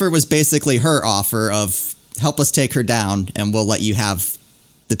 our offer was basically her offer of help us take her down, and we'll let you have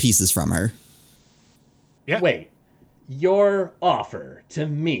the pieces from her. Yeah. Wait, your offer to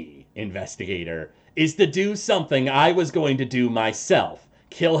me, investigator, is to do something I was going to do myself.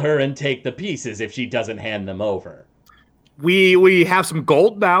 Kill her and take the pieces if she doesn't hand them over. We have some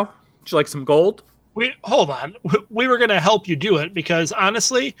gold now. Would you like some gold? Hold on. We were going to help you do it because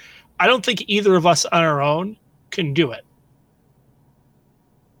honestly, I don't think either of us on our own can do it.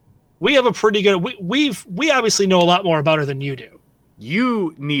 We have a pretty good. We obviously know a lot more about her than you do.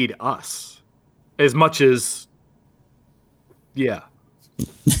 You need us as much as, yeah.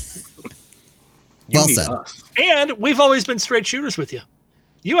 Well said. Us. And we've always been straight shooters with you.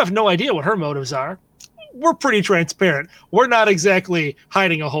 You have no idea what her motives are. We're pretty transparent. We're not exactly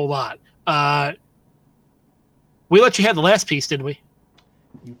hiding a whole lot. We let you have the last piece, didn't we?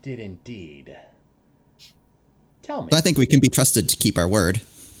 You did indeed. Tell me. But I think we can be trusted to keep our word.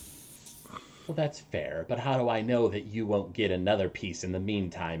 Well, that's fair, but how do I know that you won't get another piece in the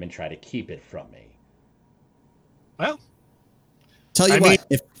meantime and try to keep it from me? Well, tell you what,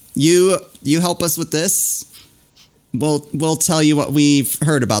 if you help us with this, we'll tell you what we've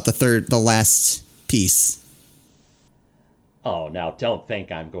heard about the last piece. Oh, now don't think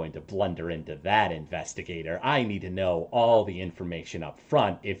I'm going to blunder into that, investigator. I need to know all the information up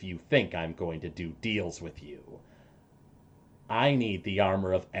front if you think I'm going to do deals with you. I need the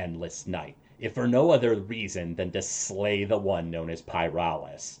armor of Endless Night. if for no other reason than to slay the one known as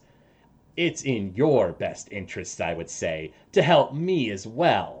Pyralis. It's in your best interests, I would say, to help me as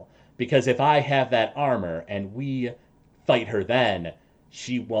well, because if I have that armor and we fight her then,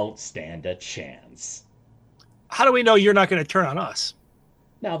 she won't stand a chance. How do we know you're not going to turn on us?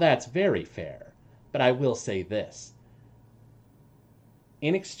 Now that's very fair, but I will say this.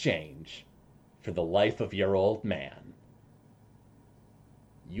 In exchange for the life of your old man,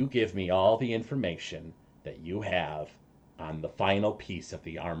 you give me all the information that you have on the final piece of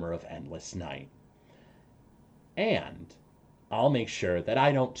the Armor of Endless Night. And I'll make sure that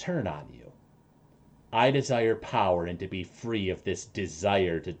I don't turn on you. I desire power and to be free of this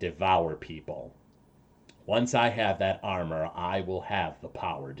desire to devour people. Once I have that armor, I will have the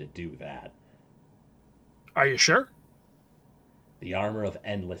power to do that. Are you sure? The Armor of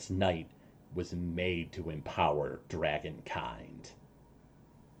Endless Night was made to empower dragonkind.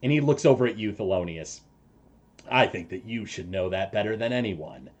 And he looks over at you, Thelonious. I think that you should know that better than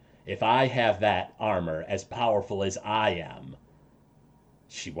anyone. If I have that armor as powerful as I am,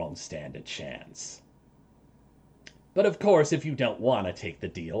 she won't stand a chance. But of course, if you don't want to take the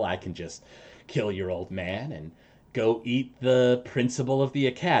deal, I can just kill your old man and go eat the principal of the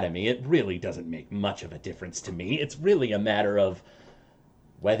academy. It really doesn't make much of a difference to me. It's really a matter of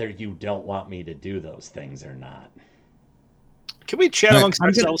whether you don't want me to do those things or not. Can we chat amongst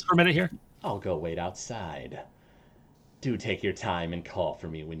ourselves for a minute here? I'll go wait outside. Do take your time and call for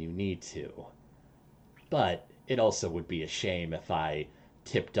me when you need to. But it also would be a shame if I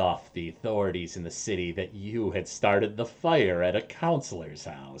tipped off the authorities in the city that you had started the fire at a counselor's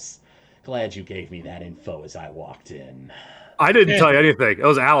house. Glad you gave me that info as I walked in. I didn't tell you anything. It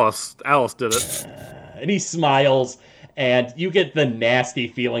was Alice. Alice did it. And he smiles, and you get the nasty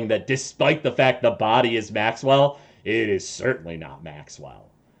feeling that despite the fact the body is Maxwell, it is certainly not Maxwell.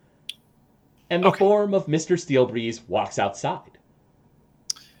 And the form of Mr. Steelbreeze walks outside.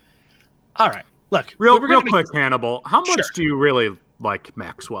 All right. Look, real quick, Hannibal. How much do you really like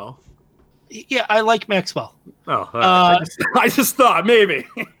Maxwell? Yeah, I like Maxwell. Oh, I just thought maybe.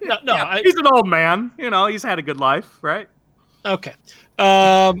 No, yeah, he's an old man. You know, he's had a good life, right? Okay.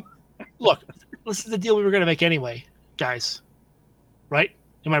 Look, this is the deal we were going to make anyway, guys. Right?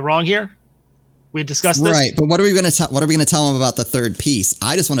 Am I wrong here? We discussed this, right? But what are we going to tell? What are we going to tell him about the third piece?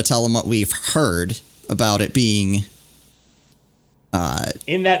 I just want to tell him what we've heard about it being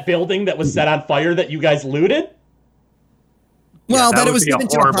in that building that was set on fire that you guys looted. Well, that it was given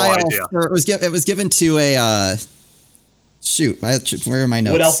to a high elf. It was given to a where are my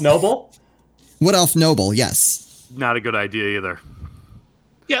notes? Wood Elf Noble. Wood Elf Noble, yes. Not a good idea either.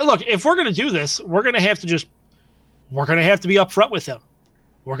 Yeah, look, if we're going to do this, we're going to have to be upfront with him.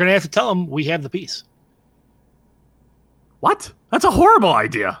 We're going to have to tell him we have the piece. What? That's a horrible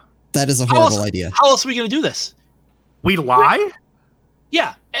idea. That is a horrible idea. How else are we going to do this? We lie?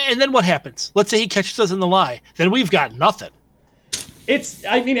 Yeah, and then what happens? Let's say he catches us in the lie. Then we've got nothing.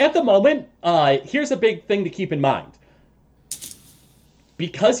 At the moment, here's a big thing to keep in mind.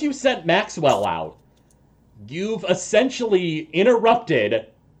 Because you sent Maxwell out, you've essentially interrupted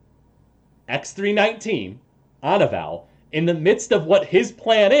X319, Anavel, in the midst of what his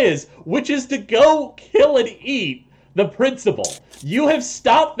plan is, which is to go kill and eat the principal. You have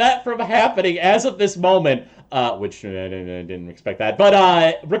stopped that from happening as of this moment, which I didn't expect that.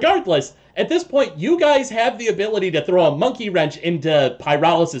 But regardless, at this point, you guys have the ability to throw a monkey wrench into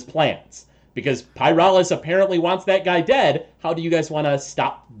Pyralis' plans. Because Pyralis apparently wants that guy dead. How do you guys want to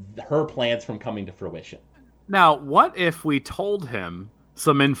stop her plans from coming to fruition? Now, what if we told him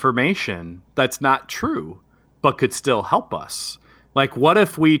some information that's not true, but could still help us? Like, what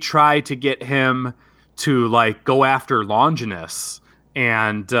if we try to get him to, like, go after Longinus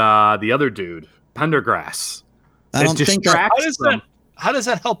and the other dude, Pendergrass? I don't think that... How does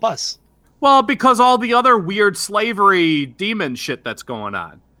that help us? Well, because all the other weird slavery demon shit that's going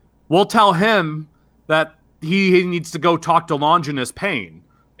on. We'll tell him that he needs to go talk to Longinus Payne,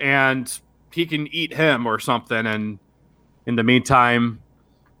 and he can eat him or something, and in the meantime,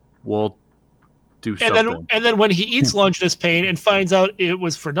 we'll do something. And then when he eats Longinus Payne and finds out it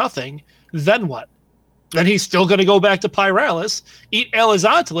was for nothing, then what? Then he's still going to go back to Pyralis, eat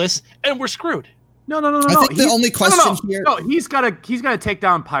Elizontalis, and we're screwed. No. I think the only question here... No, he's got to take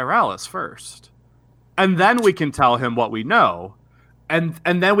down Pyralis first, and then we can tell him what we know, and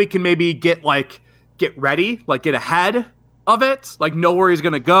then we can maybe get ready, like get ahead of it, like know where he's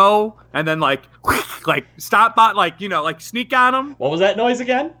going to go, and then like stop by, like sneak on him. What was that noise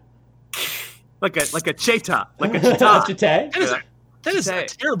again? Like a cheetah, like a cheetah. That is a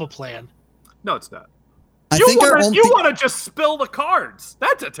terrible plan. No, it's not. You want to just spill the cards.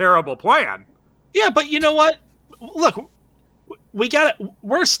 That's a terrible plan. Yeah, but you know what? Look,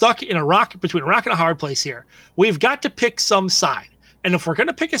 we're stuck in between a rock and a hard place here. We've got to pick some side. And if we're going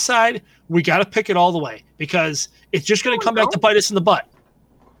to pick a side, we got to pick it all the way because it's just going to come back to bite us in the butt.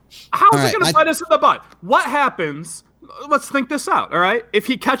 How is it going to bite us in the butt? What happens? Let's think this out, all right? If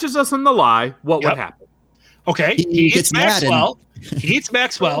he catches us in the lie, what would happen? Okay, he eats Maxwell. He eats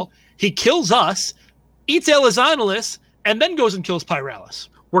Maxwell. He kills us, eats Elizonolus, and then goes and kills Pyralis.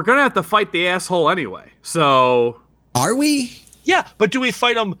 We're going to have to fight the asshole anyway, so... Are we? Yeah, but do we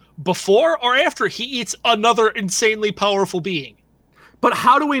fight him before or after he eats another insanely powerful being? But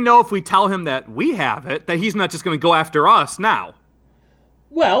how do we know if we tell him that we have it, that he's not just going to go after us now?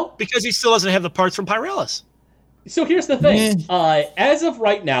 Well, because he still doesn't have the parts from Pyralis. So here's the thing. As of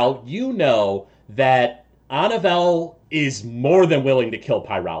right now, you know that Anavel is more than willing to kill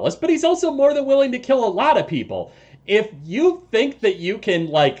Pyralis, but he's also more than willing to kill a lot of people. If you think that you can,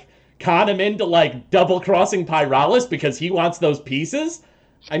 like, con him into, like, double-crossing Pyralis because he wants those pieces,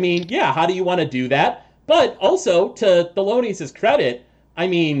 I mean, yeah, how do you want to do that? But also, to Thelonious' credit, I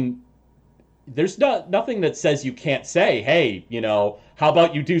mean, there's nothing that says you can't say, hey, you know, how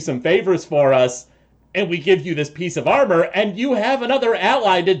about you do some favors for us and we give you this piece of armor and you have another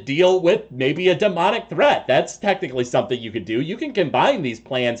ally to deal with maybe a demonic threat. That's technically something you could do. You can combine these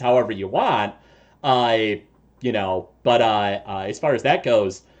plans however you want, you know, but as far as that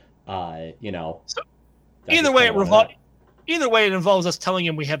goes, you know. So either way, it involves us telling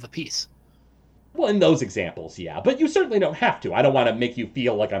him we have the piece. Well, in those examples, yeah. But you certainly don't have to. I don't want to make you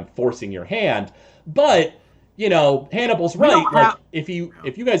feel like I'm forcing your hand. But, you know, Hannibal's right. Like, if you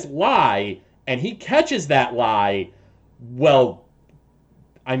guys lie and he catches that lie, well,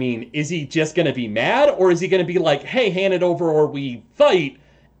 I mean, is he just going to be mad? Or is he going to be like, hey, hand it over or we fight?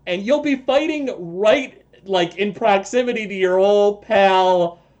 And you'll be fighting right, like, in proximity to your old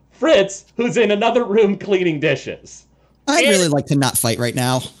pal Fritz, who's in another room cleaning dishes. I'd really like to not fight right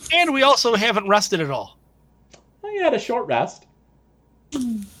now. And we also haven't rested at all. Well, you had a short rest.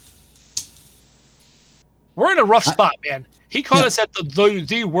 We're in a rough spot, man. He caught us at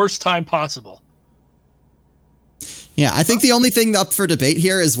the worst time possible. Yeah, I think the only thing up for debate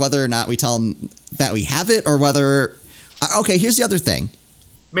here is whether or not we tell him that we have it or whether... Okay, here's the other thing.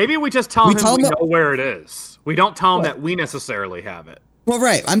 Maybe we just tell him we know where it is. We don't tell him that we necessarily have it. Well,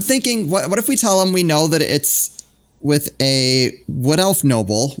 right. I'm thinking, what if we tell him we know that it's with a Wood Elf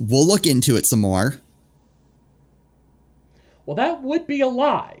noble? We'll look into it some more. Well, that would be a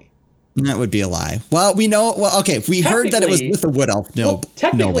lie. That would be a lie. Well, we know... Well, okay, we heard that it was with a Wood Elf noble.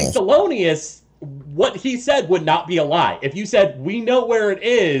 Technically, Thelonious, what he said would not be a lie. If you said, we know where it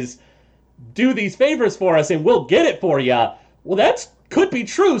is, do these favors for us and we'll get it for you, well, that could be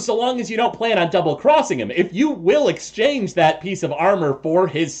true so long as you don't plan on double-crossing him. If you will exchange that piece of armor for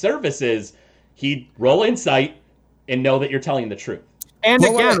his services, he'd roll insight and know that you're telling the truth. And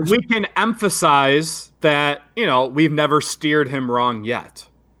again, we can emphasize that, you know, we've never steered him wrong yet.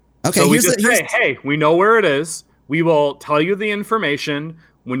 Okay, so we just say, hey, we know where it is. We will tell you the information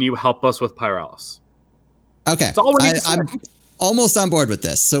when you help us with Pyralis. Okay, I'm almost on board with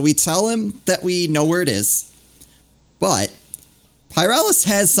this. So we tell him that we know where it is, but Pyralis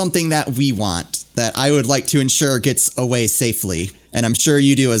has something that we want that I would like to ensure gets away safely, and I'm sure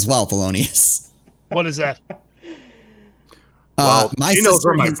you do as well, Thelonious. What is that? Well, he knows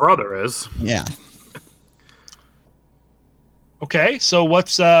where my brother is. Yeah. Okay, so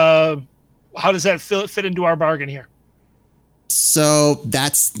what's how does that fit into our bargain here? So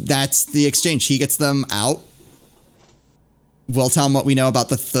that's the exchange. He gets them out. We'll tell him what we know about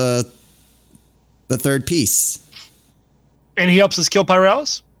the third piece. And he helps us kill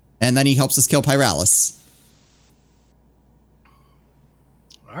Pyralis? And then he helps us kill Pyralis.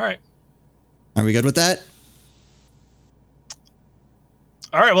 All right. Are we good with that?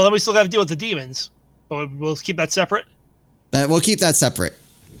 All right, well, then we still got to deal with the demons. But we'll keep that separate? We'll keep that separate.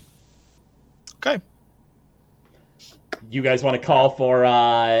 Okay. You guys want to call for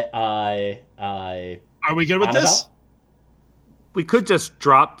Are we good with this? We could just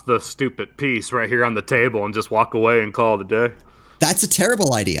drop the stupid piece right here on the table and just walk away and call it a day. That's a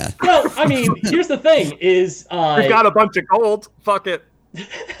terrible idea. Well, I mean, here's the thing is... We've got a bunch of gold. Fuck it.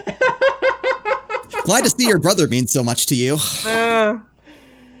 Glad to see your brother means so much to you.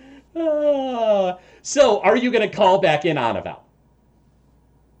 So, are you going to call back in Anavel?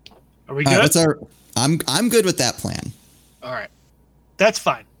 Are we good? I'm good with that plan. All right. That's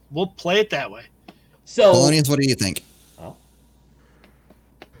fine. We'll play it that way. So, Thelonious, what do you think? Oh.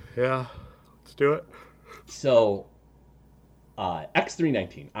 Yeah, let's do it. So,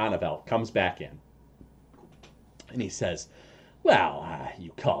 X319, Anavel, comes back in. And he says, Well,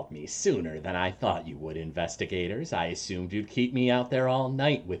 you called me sooner than I thought you would, investigators. I assumed you'd keep me out there all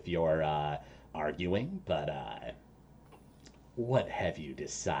night with your, arguing, but, what have you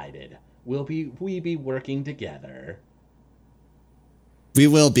decided? Will we be working together? We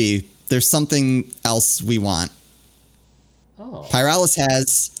will be. There's something else we want. Oh. Pyralis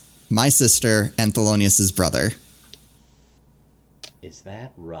has my sister and Thelonious' brother. Is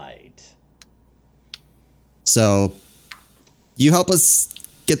that right? So, you help us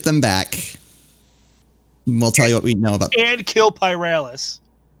get them back. We'll tell you what we know about them. And kill Pyralis.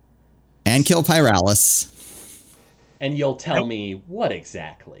 And kill Pyralis. And you'll tell me what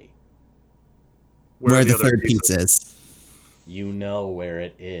exactly? Where the third piece is. You know where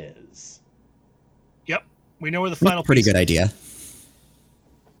it is. Yep. We know where the final Pretty piece good idea.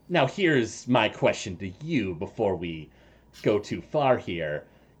 Now here's my question to you before we go too far here.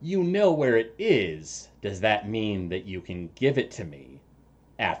 You know where it is. Does that mean that you can give it to me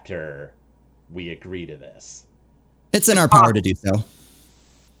after we agree to this? It's in our power to do so.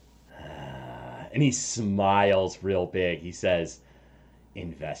 And he smiles real big. He says,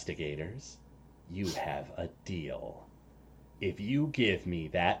 investigators, you have a deal. If you give me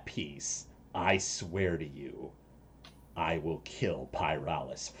that piece, I swear to you, I will kill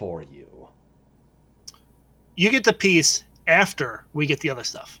Pyralis for you. You get the piece after we get the other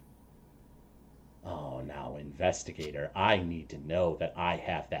stuff. Oh, now, investigator, I need to know that I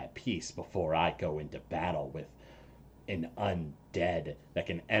have that piece before I go into battle with an undead that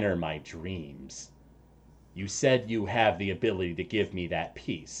can enter my dreams. You said you have the ability to give me that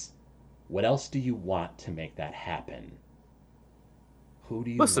piece. What else do you want to make that happen? Who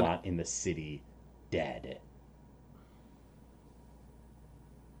do you want in the city dead?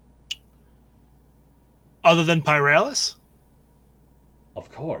 Other than Pyralis?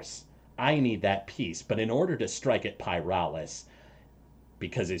 Of course. I need that piece, but in order to strike at Pyralis,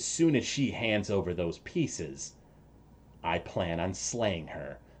 because as soon as she hands over those pieces, I plan on slaying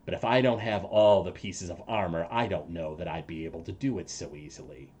her. But if I don't have all the pieces of armor, I don't know that I'd be able to do it so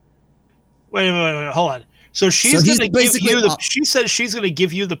easily. Wait, hold on. So she's going to give you the... She says she's going to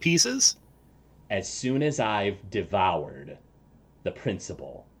give you the pieces? As soon as I've devoured the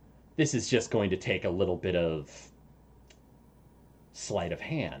principal, this is just going to take a little bit of sleight of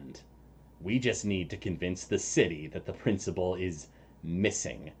hand. We just need to convince the city that the principal is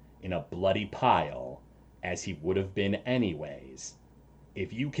missing in a bloody pile, as he would have been anyways.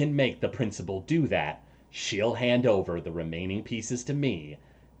 If you can make the principal do that, she'll hand over the remaining pieces to me,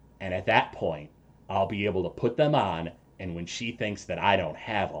 and at that point, I'll be able to put them on, and when she thinks that I don't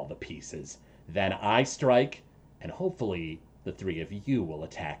have all the pieces, then I strike, and hopefully the three of you will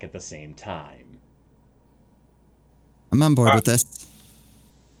attack at the same time. I'm on board with this.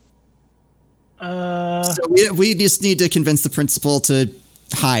 So we just need to convince the principal to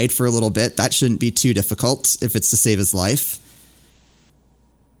hide for a little bit. That shouldn't be too difficult if it's to save his life.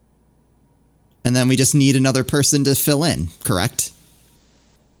 And then we just need another person to fill in, correct?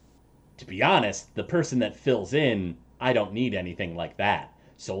 To be honest, the person that fills in, I don't need anything like that.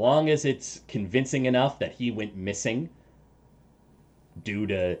 So long as it's convincing enough that he went missing due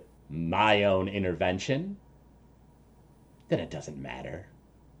to my own intervention, then it doesn't matter.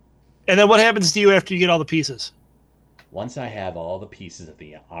 And then what happens to you after you get all the pieces? Once I have all the pieces of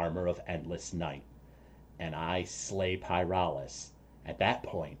the armor of Endless Night, and I slay Pyralis, at that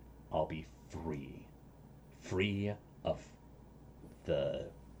point, I'll be free. Free of the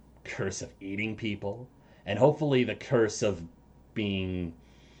curse of eating people, and hopefully the curse of being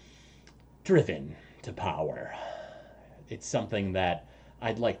driven to power. It's something that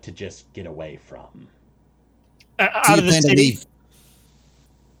I'd like to just get away from. Out of the city?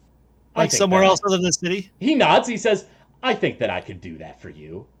 Like somewhere else other than the city? He nods. He says, I think that I could do that for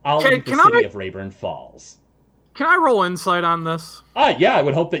you. I'll leave the city of Rayburn Falls. Can I roll insight on this? Yeah, I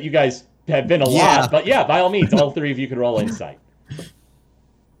would hope that you guys have been a lot. But yeah, by all means, all three of you could roll insight.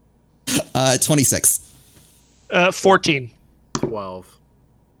 26. 14. 12.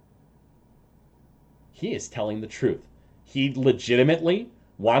 He is telling the truth. He legitimately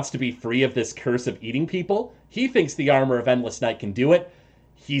wants to be free of this curse of eating people. He thinks the armor of Endless Night can do it.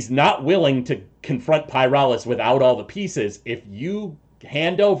 He's not willing to confront Pyralis without all the pieces. If you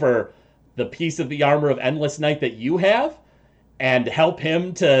hand over the piece of the armor of Endless Night that you have and help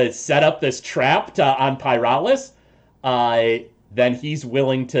him to set up this trap on Pyralis, then he's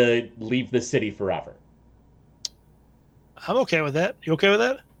willing to leave the city forever. I'm okay with that. You okay with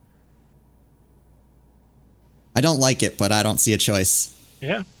that? I don't like it, but I don't see a choice.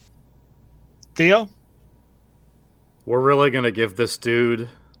 Yeah. Theo? We're really going to give this dude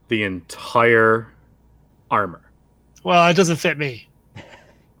the entire armor. Well, it doesn't fit me.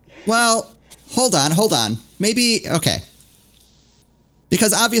 Well, hold on. Maybe, okay.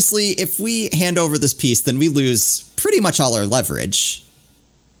 Because obviously, if we hand over this piece, then we lose pretty much all our leverage.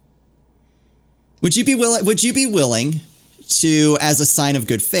 Would you be willing to, as a sign of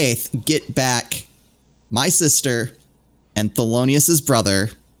good faith, get back my sister and Thelonious' brother,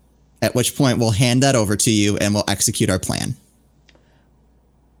 at which point we'll hand that over to you and we'll execute our plan?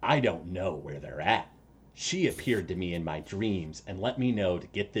 I don't know where they're at. She appeared to me in my dreams and let me know to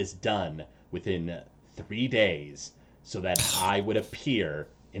get this done within 3 days so that I would appear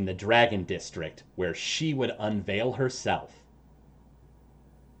in the Dragon District where she would unveil herself.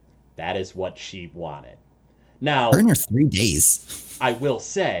 That is what she wanted. Now, Burn her 3 days. I will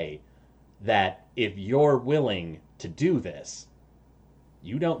say that if you're willing to do this,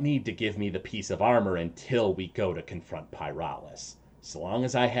 you don't need to give me the piece of armor until we go to confront Pyralis. So long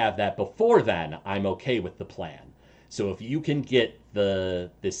as I have that before then, I'm okay with the plan. So if you can get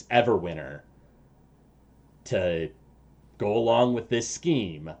this Everwinter to go along with this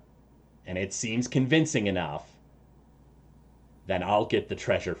scheme, and it seems convincing enough, then I'll get the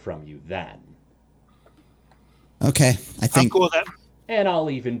treasure from you then. Okay, I think... I'm cool with that. And I'll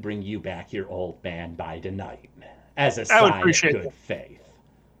even bring you back your old man by tonight, as a sign of good faith.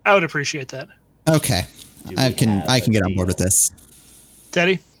 I would appreciate that. Okay, I can get on board with this.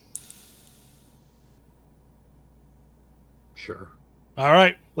 Teddy? Sure. All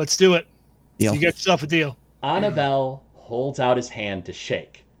right, let's do it. Deal. You get yourself a deal. Annabelle holds out his hand to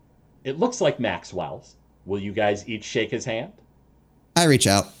shake. It looks like Maxwell's. Will you guys each shake his hand? I reach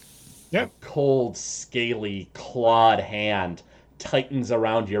out. Yep. A cold, scaly, clawed hand tightens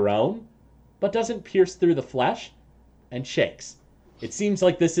around your own, but doesn't pierce through the flesh, and shakes. It seems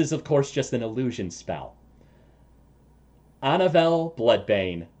like this is, of course, just an illusion spell. Annabelle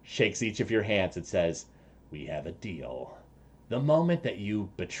Bloodbane shakes each of your hands and says, "We have a deal. The moment that you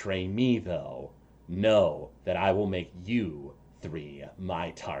betray me, though, know that I will make you 3 my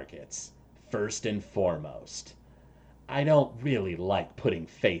targets, first and foremost. I don't really like putting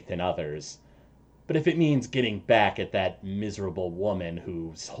faith in others, but if it means getting back at that miserable woman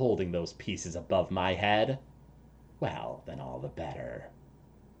who's holding those pieces above my head, well, then all the better."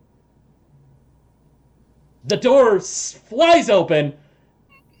 The door flies open,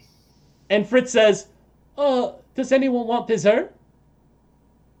 and Fritz says, does anyone want dessert?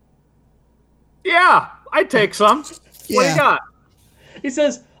 Yeah, I'd take some. What do you got? He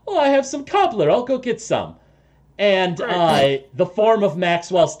says, I have some cobbler. I'll go get some. And the form of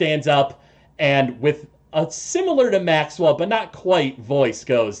Maxwell stands up, and with a similar to Maxwell, but not quite, voice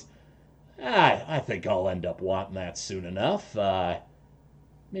goes, I think I'll end up wanting that soon enough.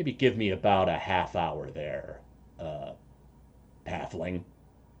 Maybe give me about a half hour there, halfling.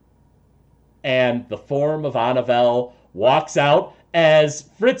 And the form of Annabelle walks out as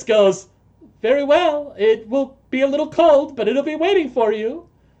Fritz goes, "Very well, it will be a little cold, but it'll be waiting for you."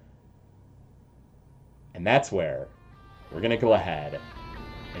 And that's where we're going to go ahead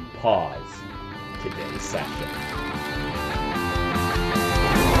and pause today's session.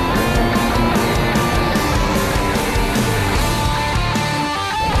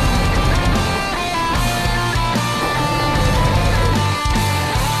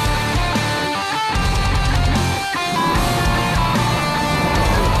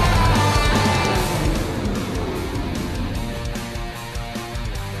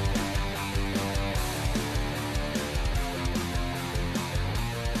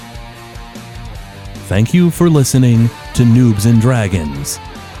 Thank you for listening to Noobs and Dragons.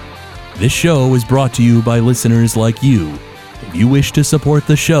 This show is brought to you by listeners like you. If you wish to support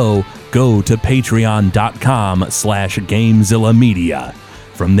the show, go to patreon.com/Gamezilla Media.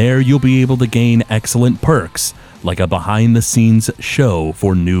 From there, you'll be able to gain excellent perks, like a behind-the-scenes show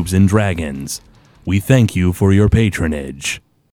for Noobs and Dragons. We thank you for your patronage.